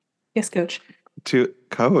Yes, coach. To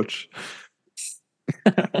coach.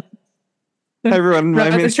 Hi, everyone.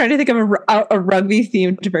 I was trying to think of a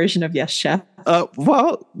rugby-themed version of Yes, Chef.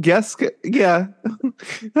 Well, yes, yeah.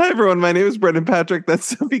 Hi, everyone. My name is Brendan Patrick.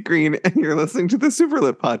 That's Sophie Green, and you're listening to the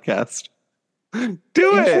Superlit podcast.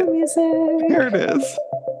 Do it. Music. Here it is.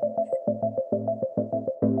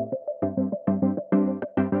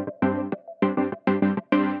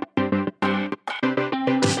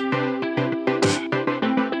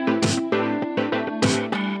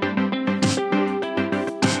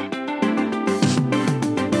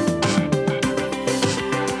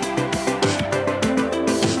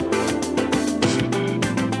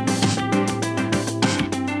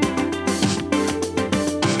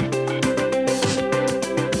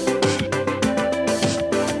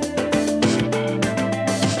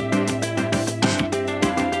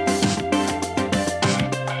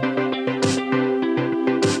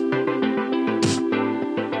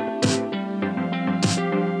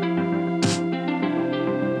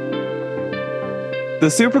 The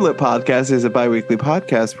Superlit podcast is a bi-weekly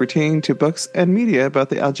podcast pertaining to books and media about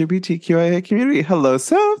the LGBTQIA community. Hello,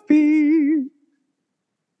 Sophie.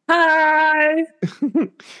 Hi.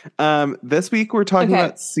 This week we're talking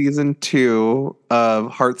about season 2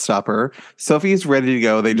 of Heartstopper. Sophie's ready to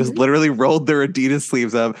go. They just literally rolled their Adidas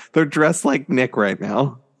sleeves up. They're dressed like Nick right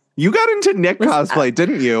now. You got into Nick cosplay,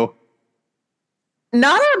 didn't you?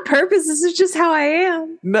 Not on purpose. This is just how I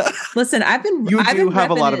am. No. Listen, I've been have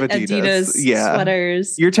a lot of Adidas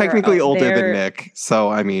sweaters. You're technically older than Nick, so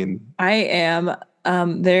I mean, I am.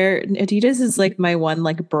 Adidas is like my one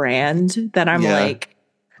like brand that I'm like,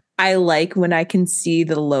 I like when I can see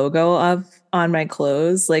the logo of on my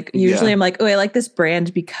clothes. Like usually I'm like, oh, I like this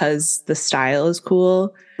brand because the style is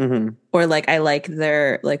cool, or like I like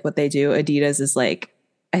their like what they do. Adidas is like,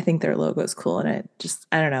 I think their logo is cool, and it just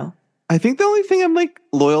I don't know. I think the only thing I'm like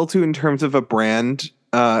loyal to in terms of a brand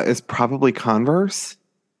is probably Converse.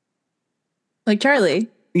 Like Charlie.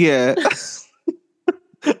 Yeah.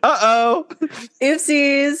 Uh-oh.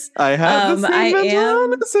 Oopsies. I have I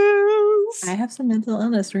have some mental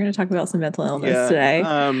illness. We're going to talk about some mental illness today.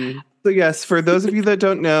 So yes, for those of you that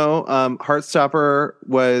don't know, Heartstopper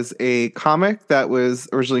was a comic that was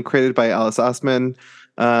originally created by Alice Oseman.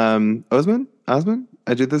 Osman?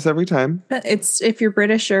 I do this every time. It's if you're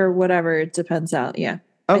British or whatever, it depends out. Yeah.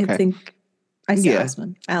 Okay. I think I say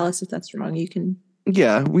Osman. Alice, if that's wrong, you can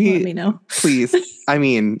let me know. Please. I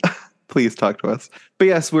mean, please talk to us. But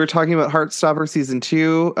yes, we're talking about Heartstopper season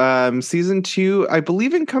 2. Season 2, I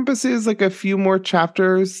believe, encompasses like a few more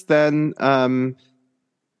chapters than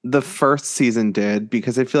the first season did,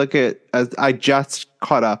 because I feel like I just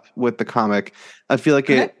caught up with the comic. I feel like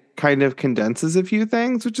it kind of condenses a few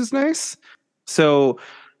things, which is nice. So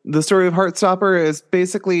the story of Heartstopper is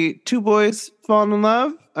basically two boys falling in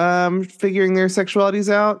love, figuring their sexualities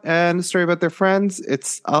out, and a story about their friends.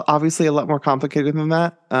 It's obviously a lot more complicated than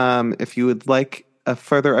that. If you would like a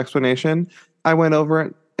further explanation, I went over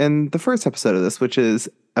it in the first episode of this, which is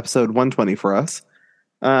episode 120 for us.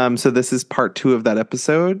 So this is part 2 of that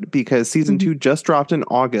episode, because season 2 just dropped in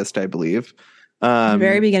August, I believe.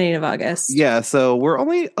 Very beginning of August. Yeah, so we're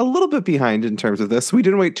only a little bit behind in terms of this. We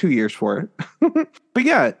didn't wait 2 years for it. But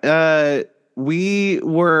yeah, we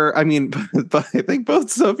were, I mean, I think both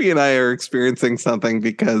Sophie and I are experiencing something,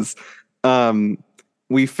 because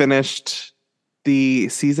we finished the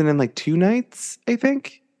season in like 2 nights, I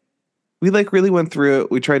think. We like really went through it.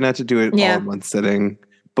 We tried not to do it all in one sitting.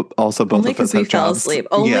 But also both only of us because we have fell jobs. asleep.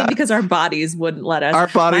 Only because our bodies wouldn't let us. Our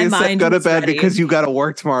bodies said go to bed because you got to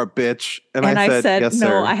work tomorrow, bitch. And I said yes, no,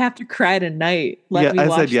 sir. I have to cry tonight. Let me watch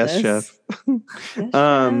I said yes, this.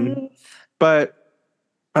 Chef. But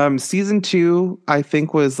season 2, I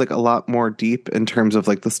think, was like a lot more deep in terms of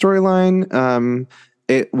like the storyline.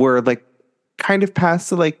 We're like kind of past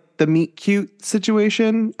the like the meet cute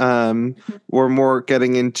situation. We're more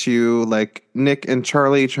getting into like Nick and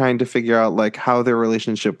Charlie trying to figure out like how their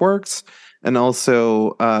relationship works, and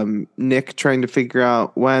also Nick trying to figure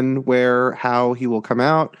out when, where, how he will come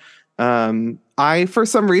out. I for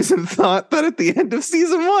some reason thought that at the end of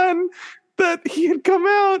season 1 that he had come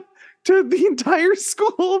out to the entire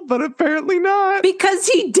school, but apparently not. Because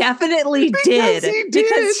he definitely did.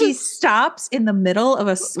 Because he stops in the middle of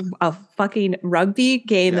a fucking rugby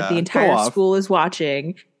game that the entire school is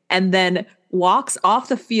watching, and then walks off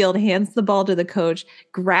the field, hands the ball to the coach,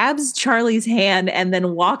 grabs Charlie's hand, and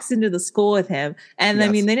then walks into the school with him. And I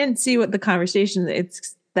mean, they didn't see what the conversation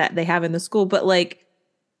it's that they have in the school, but like,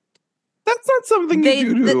 that's not something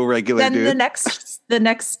you do to a regular dude. Then the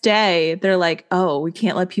next day, they're like, "Oh, we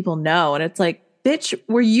can't let people know," and it's like, bitch,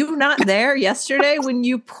 were you not there yesterday when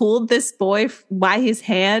you pulled this boy by his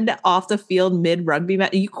hand off the field mid rugby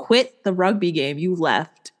match? You quit the rugby game. You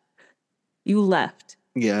left.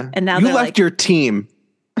 Yeah. And now you left your team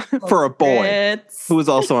for a boy who was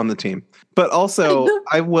also on the team. But also,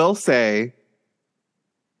 I will say,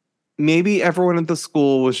 maybe everyone at the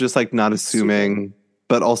school was just like not assuming,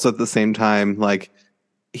 but also at the same time, like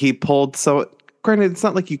he pulled. So granted, it's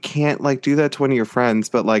not like you can't like do that to one of your friends,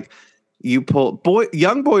 but like you pull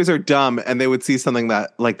young boys are dumb and they would see something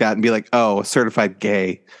like that and be like, oh, certified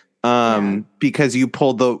gay. Because you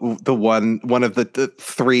pulled the one of the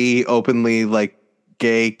three openly like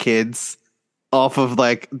gay kids off of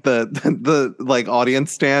like the like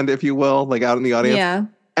audience stand, if you will, like out in the audience,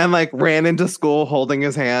 and like ran into school holding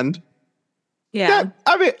his hand. I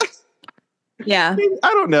mean, I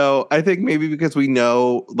don't know. I think maybe because we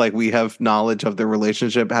know, like, we have knowledge of their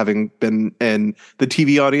relationship, having been in the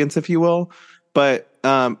TV audience, if you will. But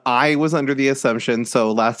I was under the assumption.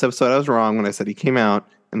 So last episode, I was wrong when I said he came out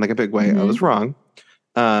in like a big way. I was wrong.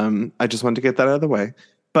 I just wanted to get that out of the way.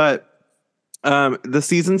 But the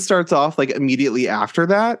season starts off like immediately after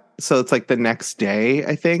that. So it's like the next day,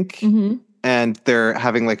 I think. And they're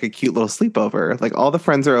having like a cute little sleepover. Like all the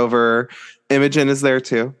friends are over. Imogen is there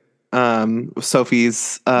too.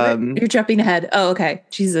 Sophie's you're jumping ahead. Oh, okay.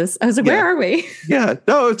 Jesus. I was like, where are we? Yeah.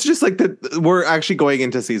 No, it's just like we're actually going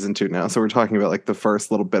into season 2 now. So we're talking about like the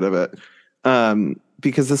first little bit of it.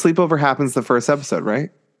 Because the sleepover happens the first episode, right?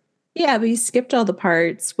 Yeah, but you skipped all the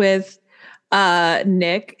parts with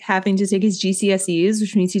Nick having to take his GCSEs,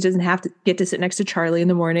 which means he doesn't have to get to sit next to Charlie in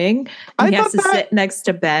the morning. He has to sit next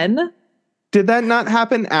to Ben. Did that not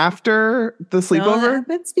happen after the sleepover? No, it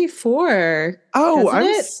happens before. Oh,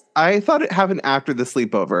 I thought it happened after the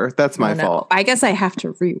sleepover. That's my fault. I guess I have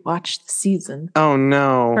to rewatch the season. Oh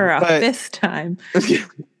no. For a 5th time.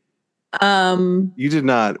 You did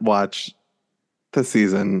not watch the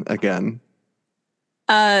season again.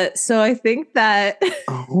 So I think that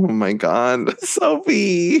oh my God,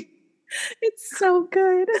 Sophie. It's so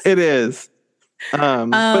good. It is.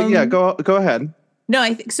 But yeah, go ahead. No,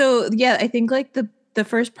 I think so. Yeah, I think like the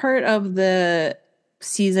first part of the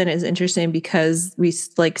season is interesting because we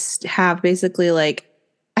like have basically like,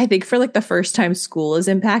 I think for like the first time school is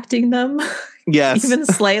impacting them. Yes. Even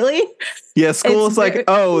slightly. Yeah, school is like,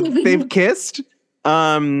 oh, they've kissed.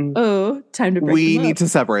 Oh, time to break we them need up. to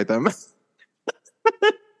separate them.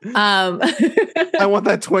 I want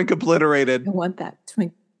that twink obliterated.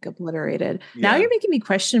 Yeah. Now you're making me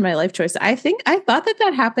question my life choice. I thought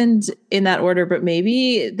that happened in that order, but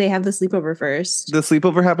maybe they have the sleepover first. The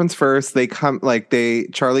sleepover happens first.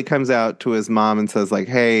 Charlie comes out to his mom and says like,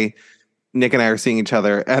 hey, Nick and I are seeing each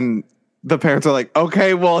other. And the parents are like,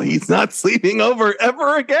 okay, well, he's not sleeping over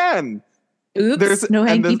ever again. Oops, there's no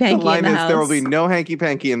hanky-panky in the house. There will be no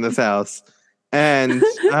hanky-panky in this house. And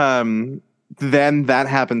then that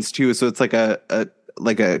happens too. So it's like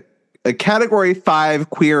a category 5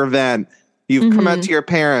 queer event. You've come out to your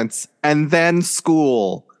parents, and then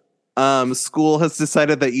school. School has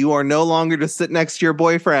decided that you are no longer to sit next to your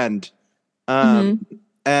boyfriend.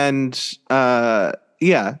 And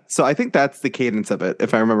yeah, so I think that's the cadence of it,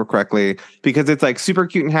 if I remember correctly, because it's like super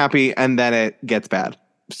cute and happy, and then it gets bad.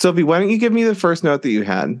 Sophie, why don't you give me the first note that you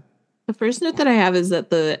had? The first note that I have is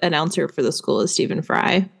that the announcer for the school is Stephen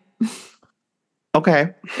Fry.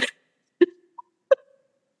 Okay.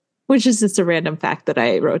 Which is just a random fact that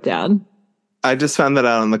I wrote down. I just found that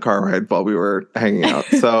out on the car ride while we were hanging out.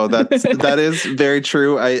 So that is very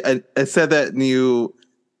true. I said that and you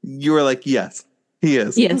were like, yes, he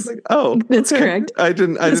is. Yes. I was like, oh, that's correct. I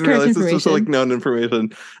didn't realize this was like known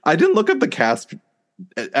information. I didn't look up the cast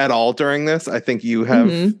at all during this. I think you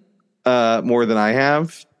have more than I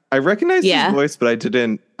have. I recognized his voice, but I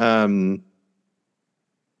didn't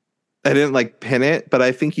like pin it, but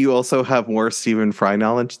I think you also have more Stephen Fry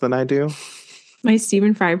knowledge than I do. My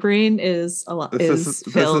Stephen Fry brain is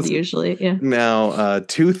filled usually. Yeah. Now,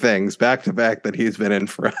 2 things back to back that he's been in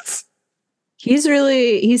for us.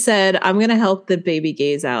 He said, I'm going to help the baby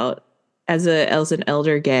gays out as an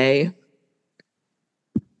elder gay.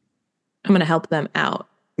 I'm going to help them out.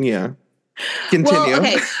 Yeah. Continue. Well,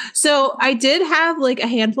 okay. So I did have like a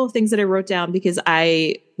handful of things that I wrote down because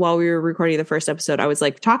while we were recording the first episode, I was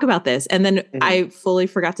like, talk about this. And then I fully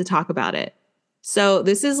forgot to talk about it. So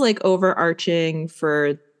this is like overarching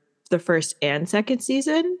for the first and second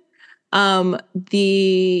season.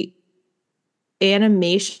 The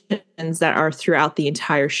animations that are throughout the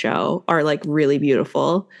entire show are like really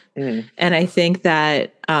beautiful. And I think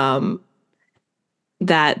that,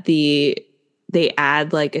 that the they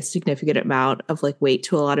add like a significant amount of like weight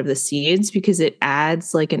to a lot of the scenes because it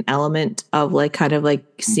adds like an element of like kind of like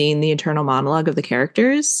seeing the internal monologue of the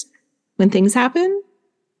characters when things happen.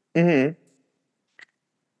 Mm-hmm.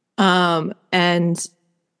 And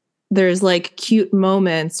there's like cute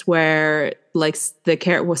moments where like the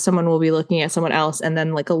character, someone will be looking at someone else, and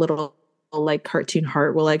then like a little like cartoon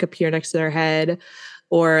heart will like appear next to their head,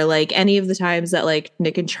 or like any of the times that like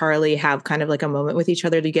Nick and Charlie have kind of like a moment with each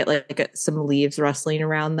other to get like some leaves rustling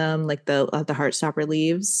around them, like the Heartstopper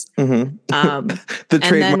leaves. Mm-hmm. The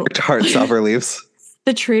trademarked Heartstopper leaves.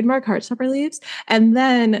 The trademark Heartstopper leaves, and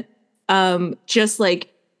then just like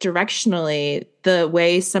directionally, the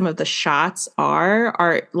way some of the shots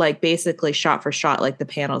are like basically shot for shot like the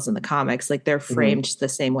panels in the comics. Like they're framed the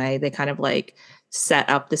same way. They kind of like set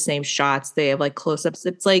up the same shots. They have like close-ups.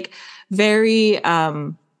 It's like very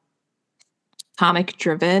comic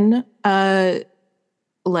driven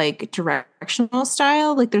like directional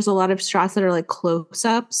style. Like there's a lot of shots that are like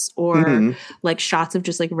close-ups or like shots of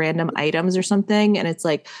just like random items or something, and it's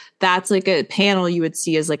like that's like a panel you would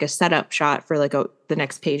see as like a setup shot for like the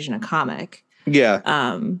next page in a comic.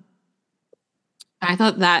 I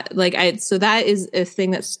thought that so that is a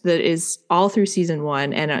thing that is all through season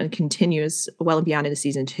 1 and continues well and beyond into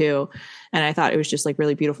season 2, and I thought it was just like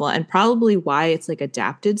really beautiful, and probably why it's like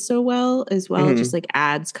adapted so well as well. It just like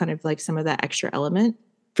adds kind of like some of that extra element.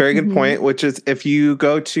 Very good point, which is if you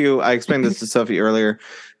go to, I explained this to Sophie earlier,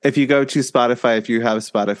 if you go to Spotify, if you have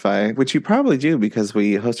Spotify, which you probably do because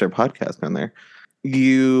we host our podcast on there,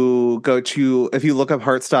 you go to, if you look up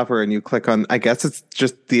Heartstopper and you click on, I guess it's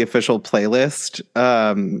just the official playlist,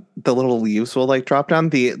 the little leaves will like drop down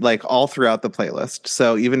like all throughout the playlist.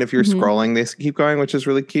 So even if you're scrolling, they keep going, which is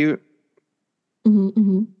really cute.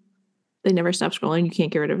 They never stop scrolling. You can't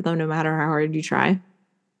get rid of them no matter how hard you try.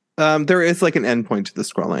 There is like an endpoint to the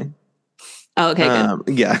scrolling. Oh, okay,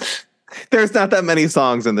 good. Yeah. There's not that many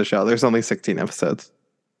songs in the show. There's only 16 episodes.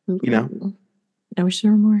 You know? I wish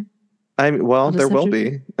there were more. There will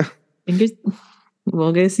be.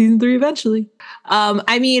 We'll get season 3 eventually.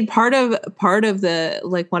 I mean, part of the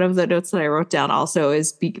like one of the notes that I wrote down also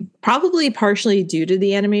is probably partially due to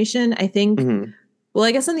the animation. I think. Well,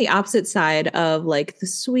 I guess on the opposite side of like the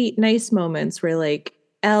sweet, nice moments where like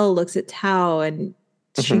Elle looks at Tao and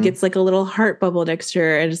she gets like a little heart bubble next to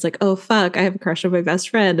her, and it's like, oh fuck, I have a crush on my best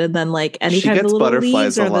friend. And then like anytime the little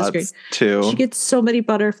leaves are on the screen, too. She gets so many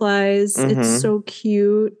butterflies. It's so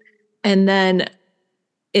cute. And then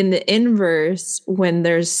in the inverse, when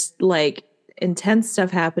there's like intense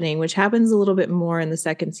stuff happening, which happens a little bit more in the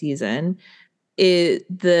second season,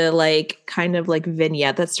 the like kind of like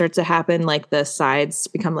vignette that starts to happen, like the sides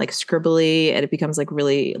become like scribbly and it becomes like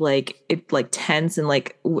really like it like tense, and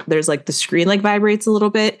like there's like the screen like vibrates a little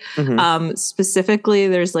bit. Specifically,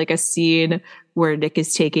 there's like a scene where Nick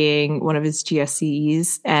is taking one of his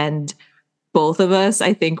GSCEs, and both of us,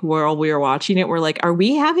 I think, while we were watching it, we're like, are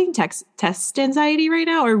we having test anxiety right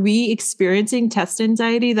now? Are we experiencing test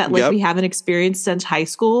anxiety that like we haven't experienced since high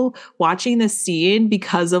school, watching this scene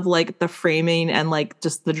because of like the framing and like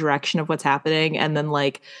just the direction of what's happening? And then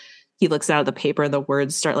like he looks out at the paper and the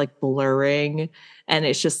words start like blurring, and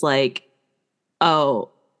it's just like,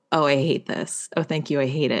 oh, I hate this. Oh, thank you. I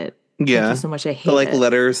hate it. Yeah. Thank you so much. I hate it. Like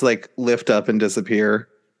letters like lift up and disappear.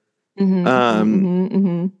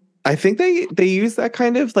 I think they use that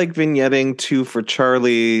kind of like vignetting too for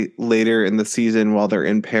Charlie later in the season while they're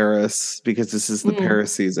in Paris, because this is the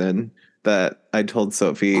Paris season that I told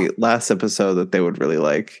Sophie last episode that they would really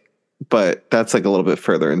like. But that's like a little bit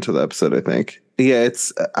further into the episode, I think. Yeah, it's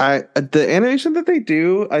the animation that they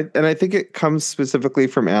do, and I think it comes specifically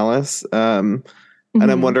from Alice. And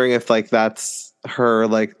I'm wondering if like that's her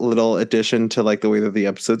like little addition to like the way that the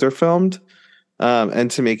episodes are filmed,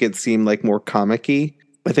 and to make it seem like more comic-y.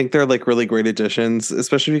 I think they're like really great additions,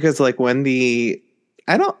 especially because like when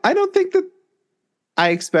I don't think that I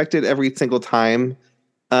expected every single time,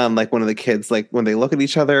 like one of the kids, like when they look at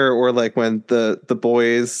each other, or like when the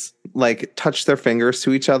boys like touch their fingers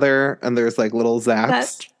to each other and there's like little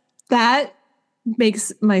zaps. That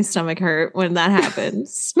makes my stomach hurt when that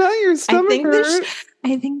happens. Not your stomach hurt.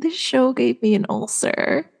 I think the show gave me an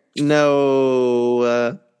ulcer.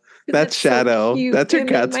 No. That's Shadow. So that's your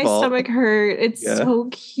cat's fault. My stomach hurt. It's so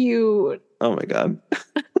cute. Oh my god.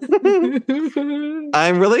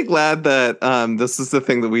 I'm really glad that this is the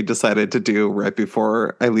thing that we decided to do right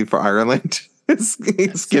before I leave for Ireland. is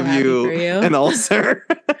give you an ulcer.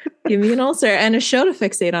 Give me an ulcer and a show to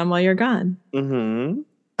fixate on while you're gone. I'm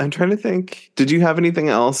trying to think. Did you have anything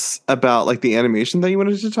else about like the animation that you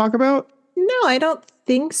wanted to talk about? No, I don't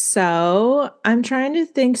think so. I'm trying to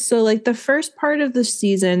think. So, like, the first part of the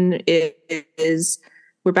season is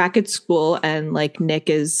we're back at school, and like Nick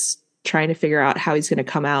is trying to figure out how he's going to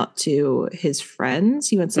come out to his friends.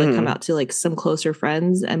 He wants to like come out to like some closer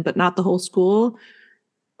friends, but not the whole school.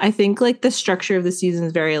 I think like the structure of the season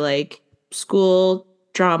is very like school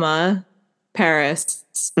drama, Paris,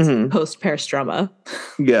 post Paris drama.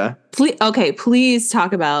 Yeah. Please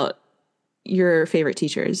talk about your favorite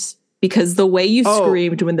teachers, because the way you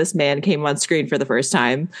screamed when this man came on screen for the first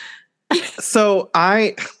time. So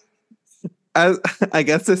I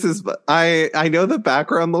guess this is, I know the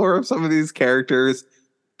background lore of some of these characters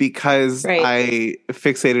because I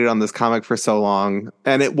fixated on this comic for so long,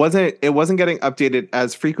 and it wasn't getting updated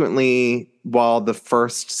as frequently while the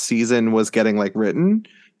first season was getting like written.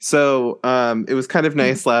 So it was kind of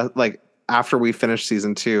nice. Like after we finished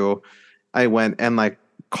season 2, I went and like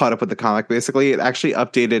caught up with the comic. Basically, it actually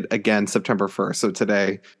updated again September 1st, so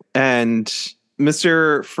today. And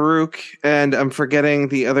Mr. Farouk, and I'm forgetting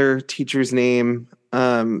the other teacher's name.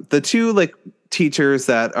 The two like teachers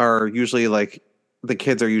that are usually like the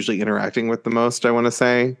kids are usually interacting with the most, I want to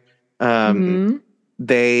say.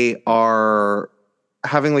 They are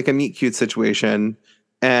having like a meet cute situation.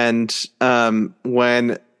 And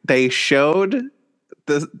when they showed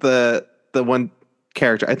the one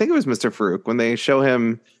character, I think it was Mr. Farouk, when they show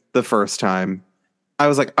him the first time, I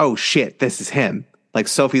was like, oh shit, this is him. Like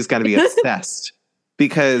Sophie's got to be obsessed.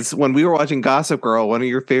 Because when we were watching Gossip Girl, one of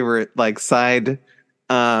your favorite like side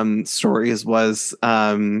stories was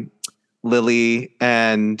Lily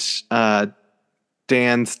and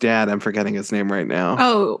Dan's dad. I'm forgetting his name right now.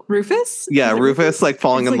 Oh, Rufus? Yeah, Rufus like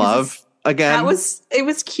falling in love again. It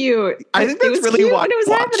was cute. I think that's really why it was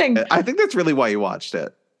happening. I think that's really why you watched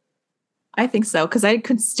it. I think so, because I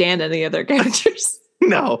couldn't stand any other characters.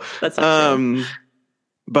 No. That's not true.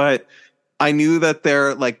 But I knew that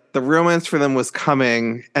the romance for them was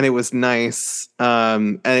coming, and it was nice.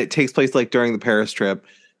 And it takes place like during the Paris trip.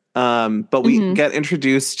 But we get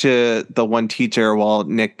introduced to the one teacher while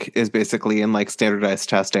Nick is basically in like standardized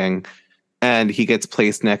testing, and he gets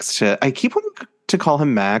placed next to, I keep wanting to call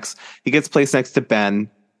him Max. He gets placed next to Ben.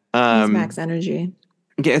 He's Max energy.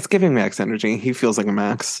 Yeah, it's giving Max energy. He feels like a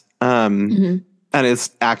Max. And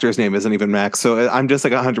his actor's name isn't even Max. So I'm just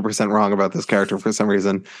like 100% wrong about this character for some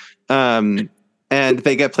reason. And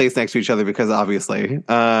they get placed next to each other because obviously,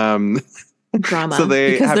 drama. So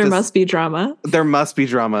there must be drama. There must be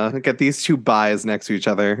drama. Get these two buys next to each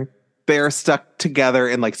other. They are stuck together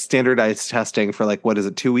in like standardized testing for like, what is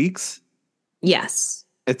it, 2 weeks? Yes.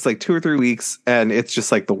 It's like 2 or 3 weeks, and it's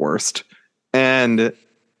just like the worst. And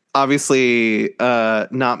obviously,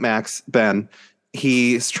 not Max, Ben.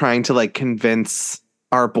 He's trying to like convince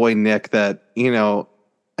our boy Nick that, you know,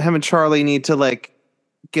 him and Charlie need to like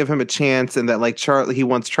give him a chance, and that like he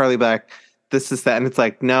wants Charlie back. This is that. And it's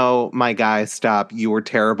like, no, my guy, stop. You were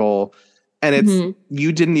terrible. And it's,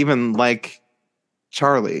 you didn't even like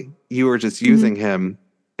Charlie. You were just using him.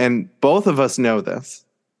 And both of us know this,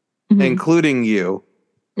 including you.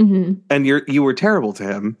 And you were terrible to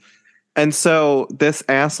him. And so this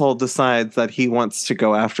asshole decides that he wants to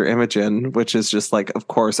go after Imogen, which is just like, of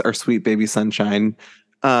course, our sweet baby sunshine.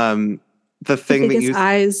 The thing that you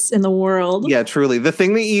eyes in the world. Yeah, truly. The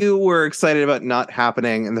thing that you were excited about not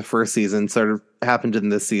happening in the first season sort of happened in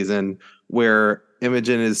this season, where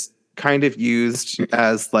Imogen is kind of used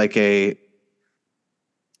as like a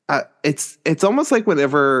it's almost like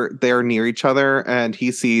whenever they're near each other and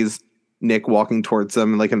he sees Nick walking towards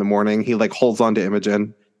them like in the morning, he like holds on to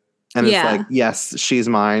Imogen. And it's like, yes, she's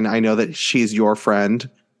mine. I know that she's your friend,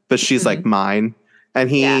 but she's like mine. And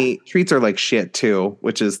he treats her like shit too,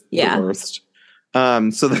 which is the worst.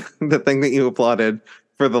 So the thing that you applauded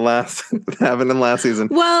for the last happened in last season.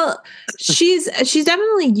 Well, she's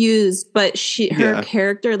definitely used, but her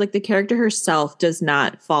character, like the character herself, does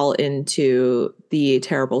not fall into the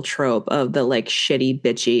terrible trope of the like shitty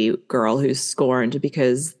bitchy girl who's scorned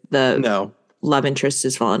because the love interest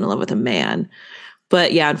has fallen in love with a man.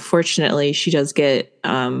 But yeah, unfortunately, she does get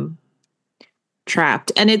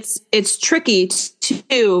trapped, and it's tricky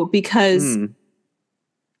too because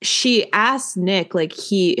she asks Nick, like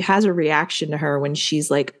he has a reaction to her when she's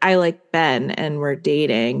like, I like Ben and we're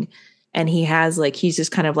dating, and he's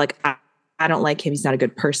just kind of like, I don't like him, he's not a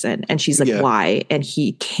good person. And she's like, why? And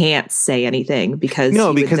he can't say anything because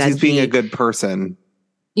he's being a good person.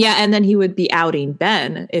 Yeah, and then he would be outing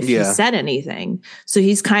Ben if he said anything. So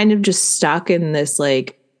he's kind of just stuck in this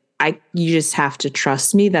like, you just have to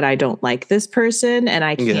trust me that I don't like this person, and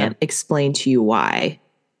I can't explain to you why.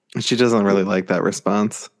 She doesn't really like that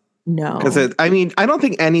response. No, because I mean, I don't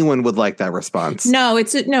think anyone would like that response. No,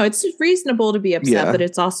 it's reasonable to be upset, but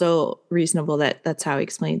it's also reasonable that that's how he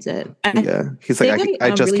explains it. He's like,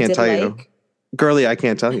 I just really can't tell you, girly. I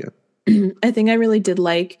can't tell you. I think I really did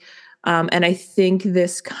like, and I think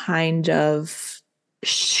this kind of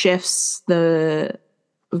shifts the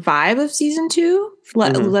vibe of season 2,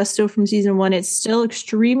 less so from season 1. It's still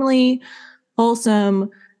extremely wholesome,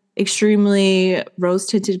 extremely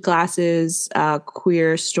rose-tinted glasses,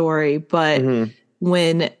 queer story, but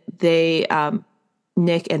when they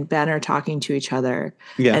Nick and Ben are talking to each other,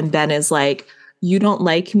 and Ben is like, you don't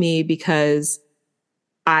like me because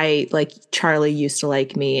I like Charlie used to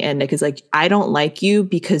like me, and Nick is like, I don't like you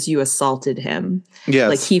because you assaulted him.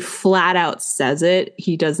 Like, he flat out says it.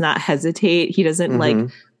 He does not hesitate. He doesn't like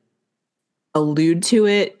allude to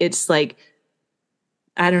it. It's like,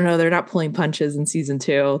 I don't know, they're not pulling punches in season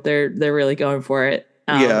 2. They're really going for it.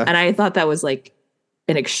 And I thought that was like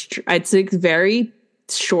it's a very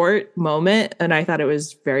short moment, and I thought it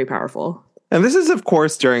was very powerful. And this is, of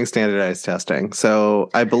course, during standardized testing. So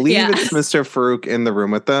I believe it's Mr. Farouk in the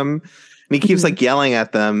room with them, and he keeps like yelling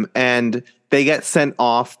at them, and they get sent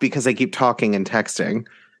off because they keep talking and texting.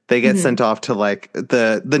 They get sent off to like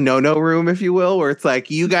the no-no room, if you will, where it's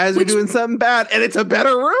like, you guys are doing something bad, and it's a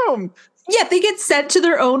better room. Yeah, they get sent to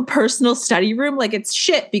their own personal study room. Like, it's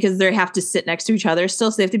shit because they have to sit next to each other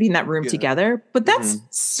still, so they have to be in that room together. But that's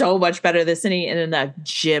so much better than sitting in a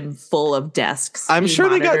gym full of desks. I'm sure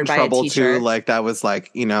they got in trouble too. Like, that was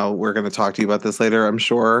like, we're going to talk to you about this later, I'm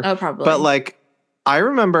sure. Oh, probably. But like, I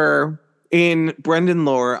remember in Brendan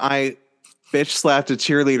lore, I bitch slapped a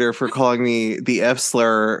cheerleader for calling me the F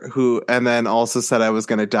slur, and then also said I was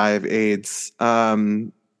going to die of AIDS.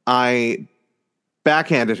 I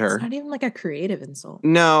backhanded her. It's not even like a creative insult.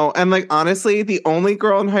 No, and like, honestly, the only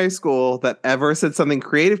girl in high school that ever said something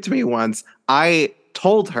creative to me once, I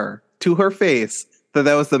told her to her face that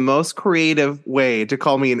was the most creative way to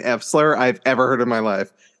call me an F slur I've ever heard in my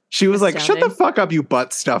life. She was like, shut the fuck up, you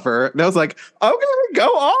butt stuffer. And I was like, I'm gonna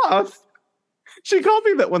go off. She called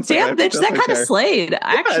me that once. Damn, bitch, that kind of slayed,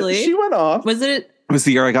 actually. She went off. It was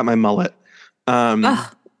the year I got my mullet.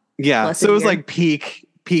 Yeah, so it was like peak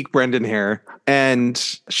Brendan hair. And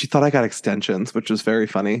she thought I got extensions, which was very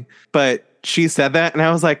funny. But she said that, and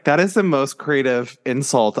I was like, that is the most creative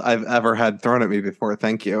insult I've ever had thrown at me before.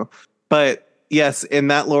 Thank you. But yes, in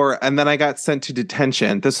that lore, and then I got sent to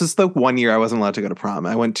detention. This is the 1 year I wasn't allowed to go to prom.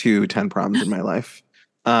 I went to 10 proms in my life.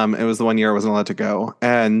 It was the 1 year I wasn't allowed to go.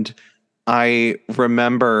 And I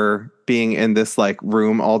remember being in this like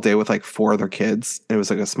room all day with like 4 other kids. It was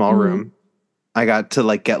like a small room. I got to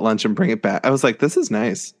like get lunch and bring it back. I was like, this is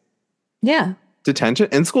nice. Yeah. Detention?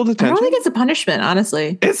 In-school detention? I don't think it's a punishment,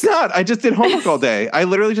 honestly. It's not. I just did homework all day. I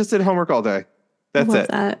literally just did homework all day. That's it.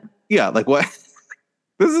 That. Yeah, like what?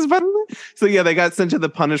 This is fun. So yeah, they got sent to the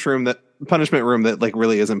punishment room that like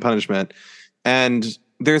really isn't punishment. And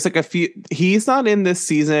there's like a few, he's not in this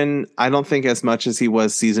season, I don't think, as much as he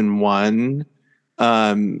was season 1.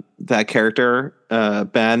 That character,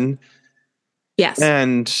 Ben. Yes.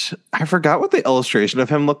 And I forgot what the illustration of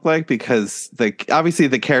him looked like, because obviously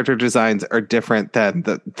the character designs are different than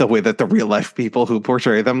the way that the real life people who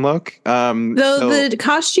portray them look. The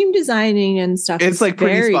costume designing and stuff is like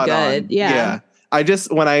very good. Yeah. I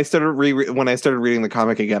just, when I started reading the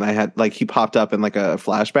comic again, I had like, he popped up in like a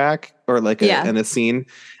flashback or like in a scene. And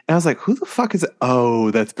I was like, who the fuck is it? Oh,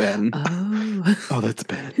 that's Ben. Oh, that's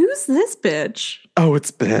Ben. Who's this bitch? Oh, it's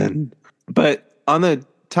Ben. But on the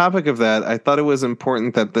topic of that, I thought it was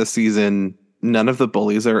important that this season, none of the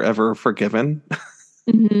bullies are ever forgiven.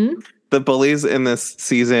 The bullies in this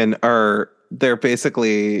season they're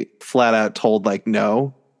basically flat out told like,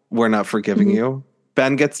 no, we're not forgiving you.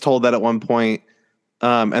 Ben gets told that at one point.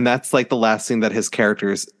 And that's like the last scene that his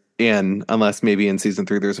character's in, unless maybe in season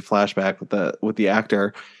 3 there's a flashback with the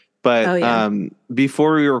actor. But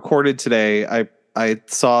before we recorded today, I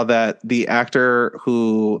saw that the actor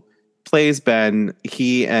who plays Ben,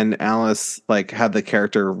 he and Alice like had the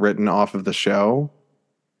character written off of the show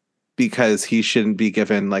because he shouldn't be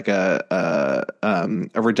given like a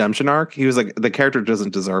redemption arc. He was like, the character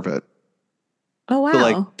doesn't deserve it. Oh wow! So,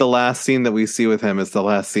 like, the last scene that we see with him is the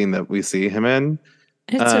last scene that we see him in.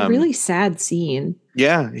 It's a really sad scene.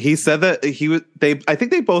 Yeah, he said that I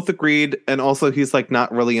think they both agreed, and also he's like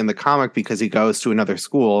not really in the comic because he goes to another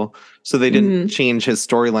school, so they didn't change his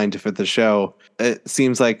storyline to fit the show. It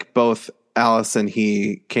seems like both Alice and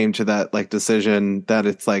he came to that like decision that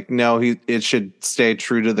it's like, no, it should stay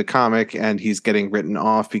true to the comic, and he's getting written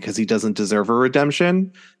off because he doesn't deserve a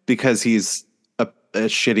redemption because he's a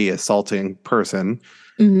shitty assaulting person.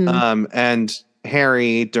 And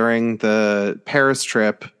Harry, during the Paris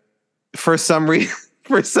trip, for some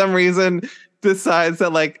reason decides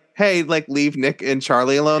that like, hey, like leave Nick and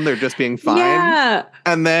Charlie alone. They're just being fine. Yeah.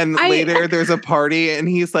 And then later there's a party and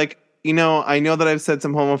he's like, you know, I know that I've said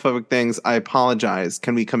some homophobic things. I apologize.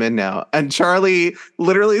 Can we come in now? And Charlie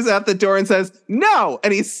literally is at the door and says, no.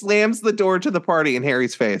 And he slams the door to the party in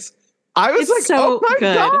Harry's face. I was oh my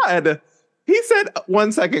God. He said,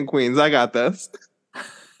 1 second, Queens. I got this.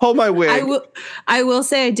 Hold my wig. I will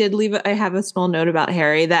say I have a small note about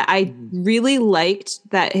Harry that I really liked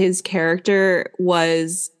that his character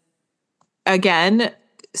was, again,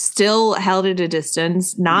 still held at a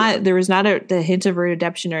distance. There was not the hint of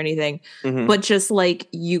adaption or anything, but just like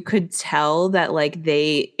you could tell that like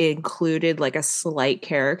they included like a slight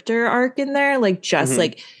character arc in there, like just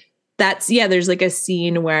like there's like a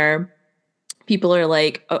scene where people are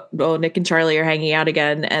like, oh, Nick and Charlie are hanging out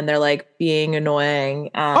again, and they're like being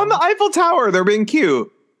annoying on the Eiffel Tower. They're being cute.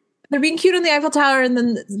 They're being cute on the Eiffel Tower, and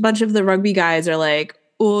then a bunch of the rugby guys are like,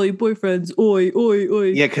 oi, boyfriends, oi, oi,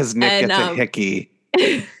 oi. Yeah, because Nick gets a hickey.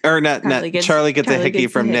 Or not Charlie gets a hickey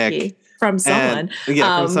from Nick. From someone.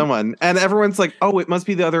 From someone. And everyone's like, oh, it must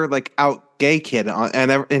be the other like out gay kid.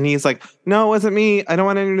 And he's like, no, it wasn't me. I don't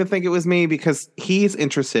want anyone to think it was me because he's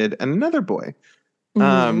interested in another boy.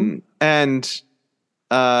 And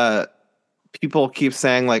people keep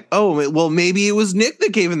saying like, oh, well, maybe it was Nick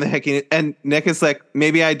that gave him the hickey. And Nick is like,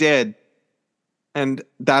 maybe I did. And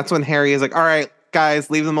that's when Harry is like, all right, guys,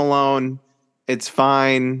 leave them alone. It's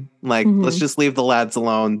fine. Like, let's just leave the lads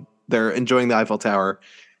alone. They're enjoying the Eiffel Tower.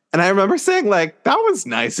 And I remember saying, like, that was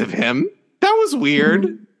nice of him. That was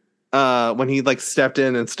weird. When he, like, stepped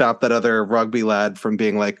in and stopped that other rugby lad from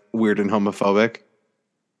being, like, weird and homophobic.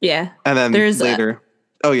 Yeah. And then later.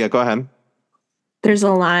 Oh, yeah, go ahead. There's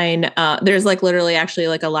a line, there's like literally actually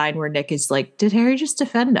like a line where Nick is like, did Harry just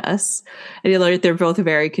defend us? And they're both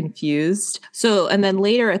very confused. So, and then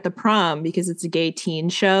later at the prom, because it's a gay teen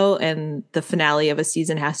show and the finale of a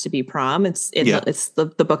season has to be prom. It's the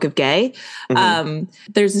Book of Gay.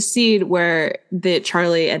 There's a scene where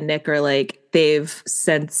Charlie and Nick are like, they've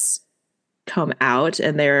since come out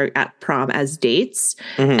and they're at prom as dates,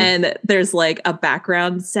 and there's like a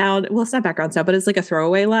background sound, well, it's not background sound, but it's like a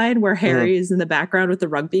throwaway line where Harry is in the background with the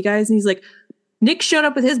rugby guys and he's like, Nick showed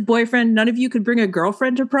up with his boyfriend, none of you could bring a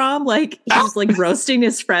girlfriend to prom. Like he's like roasting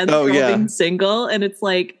his friends for being single, and it's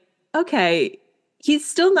like, okay, he's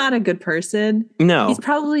still not a good person. No, he's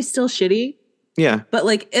probably still shitty, but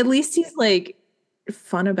like at least he's like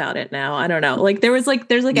fun about it now. I don't know. Like there's like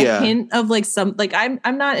a hint of like some, like I'm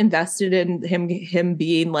not invested in him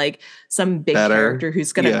being like some big character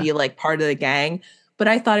who's gonna be like part of the gang. But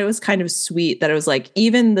I thought it was kind of sweet that it was like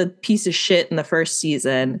even the piece of shit in the first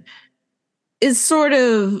season is sort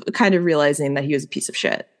of kind of realizing that he was a piece of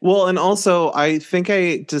shit. Well, and also I think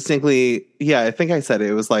I said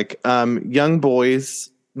it was like young boys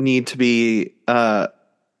need to be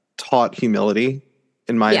taught humility.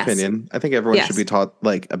 In my opinion, I think everyone should be taught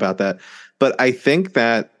like about that. But I think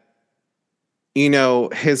that, you know,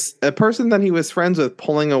 a person that he was friends with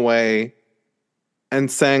pulling away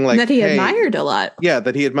and saying like that he admired a lot. Yeah,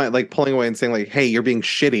 that he admired, like pulling away and saying like, hey, you're being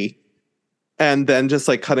shitty. And then just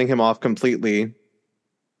like cutting him off completely.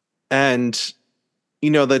 And, you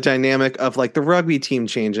know, the dynamic of like the rugby team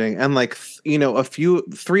changing and like, you know,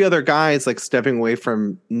 three other guys like stepping away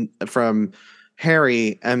from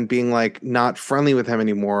Harry and being like not friendly with him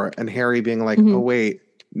anymore, and Harry being like, oh wait,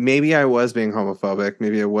 maybe I was being homophobic,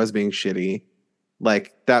 maybe I was being shitty.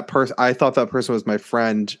 Like that person, I thought that person was my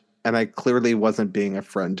friend, and I clearly wasn't being a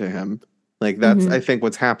friend to him. Like that's I think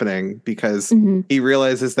what's happening, because he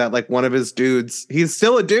realizes that like one of his dudes, he's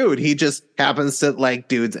still a dude, he just happens to like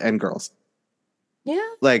dudes and girls. Yeah.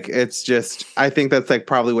 Like it's just, I think that's like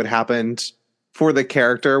probably what happened for the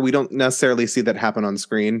character. We don't necessarily see that happen on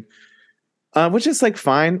screen. Which is like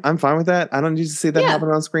fine. I'm fine with that. I don't need to see that happen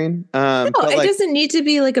on screen. No, it doesn't need to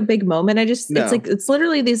be like a big moment. It's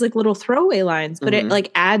literally these like little throwaway lines, but it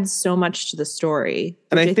like adds so much to the story.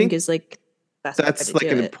 And I think is like that's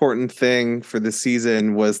like an important thing for the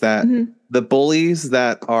season was that the bullies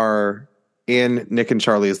that are in Nick and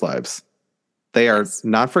Charlie's lives, they are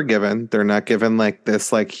not forgiven. They're not given like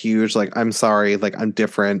this like huge like I'm sorry, like I'm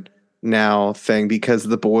different now thing, because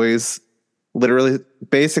the boys literally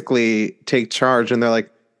basically take charge and they're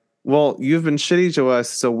like, well, you've been shitty to us,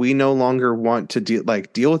 so we no longer want to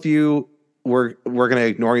deal with you. We're going to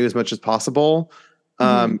ignore you as much as possible.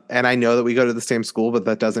 And I know that we go to the same school, but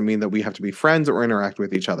that doesn't mean that we have to be friends or interact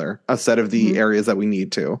with each other outside of the areas that we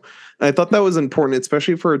need to. And I thought that was important,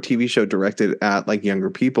 especially for a TV show directed at like younger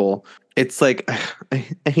people. It's like,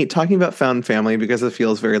 I hate talking about Found Family because it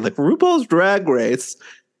feels very like RuPaul's Drag Race,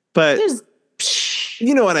 but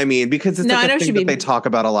You know what I mean? Because it's like a thing that they talk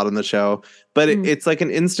about a lot on the show. But it's like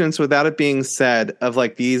an instance, without it being said, of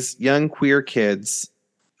like these young queer kids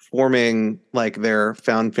forming like their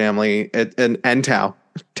found family and Tao,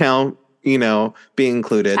 you know, being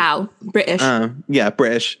included. Tao, British.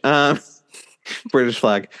 British. British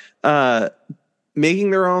flag.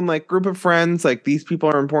 Making their own like group of friends. Like these people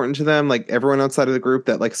are important to them. Like everyone outside of the group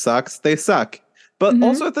that like sucks, they suck. But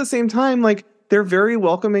also at the same time, like they're very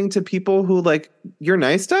welcoming to people who like, you're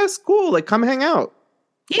nice to us? Cool. Like come hang out.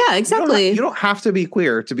 Yeah, exactly. You don't have to be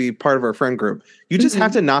queer to be part of our friend group. You just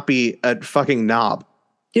have to not be a fucking knob.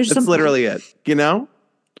 That's literally it, you know?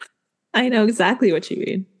 I know exactly what you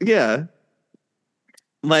mean. Yeah.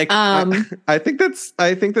 Like I think that's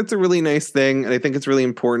a really nice thing, and I think it's really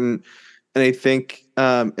important. And I think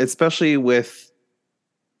especially with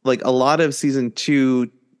like a lot of season 2,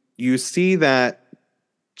 you see that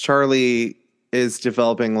Charlie is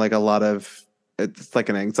developing like a lot of, it's like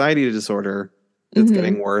an anxiety disorder that's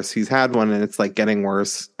getting worse. He's had one and it's like getting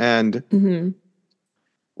worse. And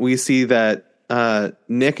we see that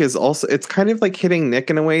Nick is also, it's kind of like hitting Nick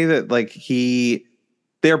in a way that like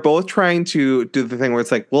they're both trying to do the thing where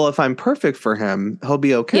it's like, well, if I'm perfect for him, he'll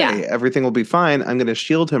be okay. Yeah. Everything will be fine. I'm going to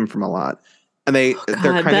shield him from a lot. And they're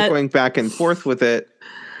kind of going back and forth with it.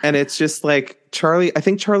 And it's just like I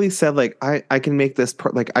think Charlie said like, I can make this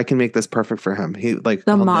I can make this perfect for him. He like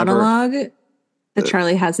the monologue that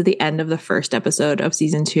Charlie has at the end of the first episode of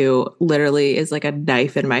season 2 literally is like a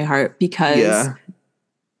knife in my heart, because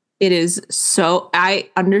it is so, I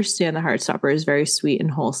understand the Heartstopper is very sweet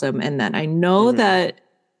and wholesome. And then I know that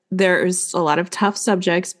there's a lot of tough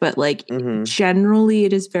subjects, but like generally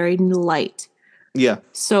it is very light. Yeah.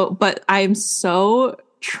 So, but I'm so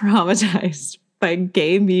traumatized by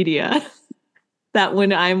gay media that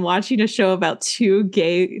when I'm watching a show about 2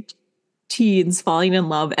 gay teens falling in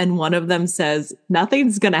love and one of them says,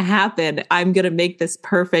 nothing's going to happen, I'm going to make this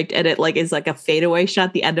perfect. And it like is like a fadeaway shot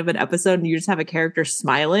at the end of an episode and you just have a character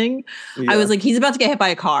smiling. Yeah. I was like, he's about to get hit by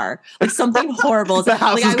a car. Like something horrible. The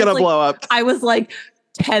house is going to blow up. I was like,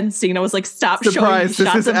 tensing. I was like, stop showing me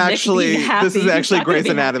shots of Nick being happy. This is actually Grey's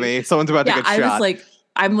Anatomy. Someone's about to get shot.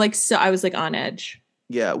 I was like on edge.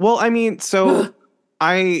 Yeah. Well, I mean, so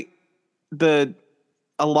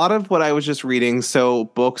a lot of what I was just reading, so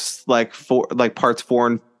books like parts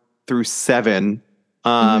 4 through 7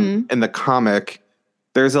 in the comic,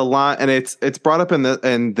 there's a lot, and it's brought up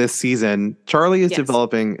in this season. Charlie is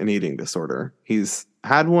developing an eating disorder. He's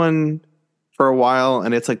had one for a while,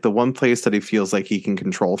 and it's like the one place that he feels like he can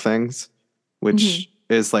control things, which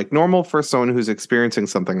is like normal for someone who's experiencing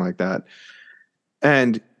something like that.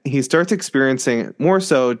 And he starts experiencing it more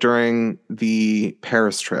so during the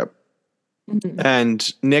Paris trip.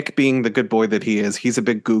 And Nick, being the good boy that he is, he's a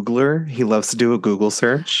big Googler. He loves to do a Google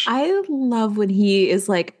search. I love when he is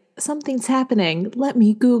like, something's happening, let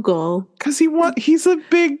me Google. Because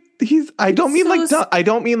I don't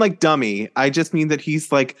mean like dummy. I just mean that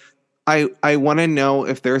he's like, I want to know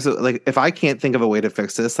if there's if I can't think of a way to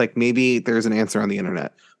fix this, like maybe there's an answer on the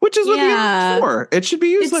internet, which is what the internet's for. It should be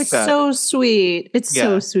used like that. So sweet. It's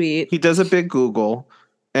so sweet. He does a big Google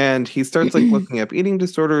and he starts like looking up eating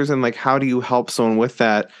disorders and like, how do you help someone with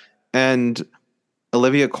that? And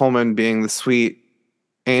Olivia Colman, being the sweet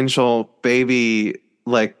angel baby,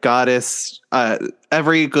 like goddess,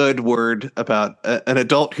 every good word about an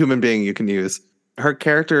adult human being you can use. Her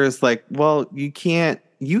character is like, well, you can't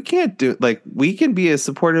do, like, we can be as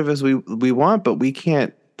supportive as we want, but we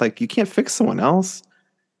can't, like, you can't fix someone else.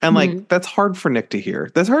 And like, that's hard for Nick to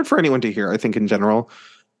hear. That's hard for anyone to hear, I think, in general.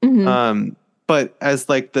 But as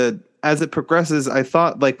it progresses, I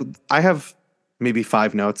thought, like, I have maybe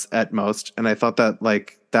 5 notes at most. And I thought that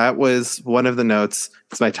like, that was one of the notes.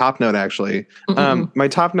 It's my top note, actually. My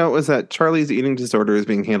top note was that Charlie's eating disorder is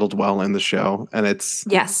being handled well in the show. And it's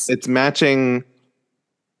matching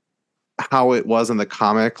how it was in the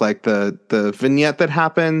comic, like the vignette that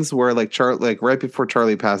happens where like right before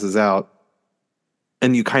Charlie passes out,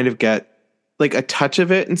 and you kind of get like a touch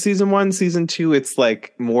of it in season 1. Season 2, it's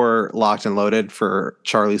like more locked and loaded for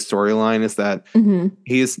Charlie's storyline, is that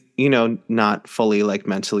he's, not fully like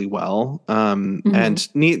mentally well. And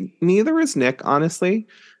neither is Nick, honestly,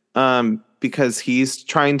 because he's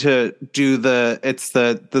trying to do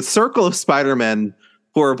the circle of Spider-Men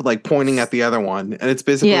who are like pointing at the other one. And it's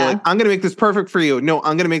basically like, I'm going to make this perfect for you. No,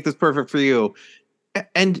 I'm going to make this perfect for you.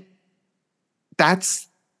 And that's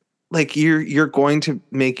like, you're going to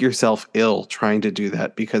make yourself ill trying to do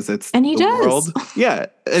that, because it's and he the does. World. Yeah.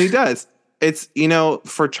 And he does. It's,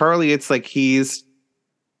 for Charlie, it's like, he's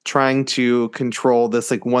trying to control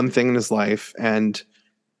this like one thing in his life. And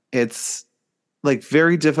it's like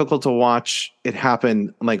very difficult to watch it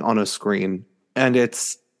happen like on a screen. And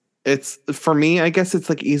it's for me, I guess it's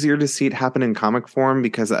like easier to see it happen in comic form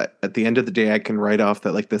because at the end of the day, I can write off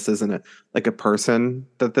that like this isn't a person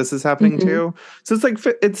that this is happening to. So it's like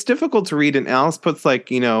it's difficult to read. And Alice puts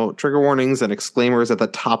like, you know, trigger warnings and exclaimers at the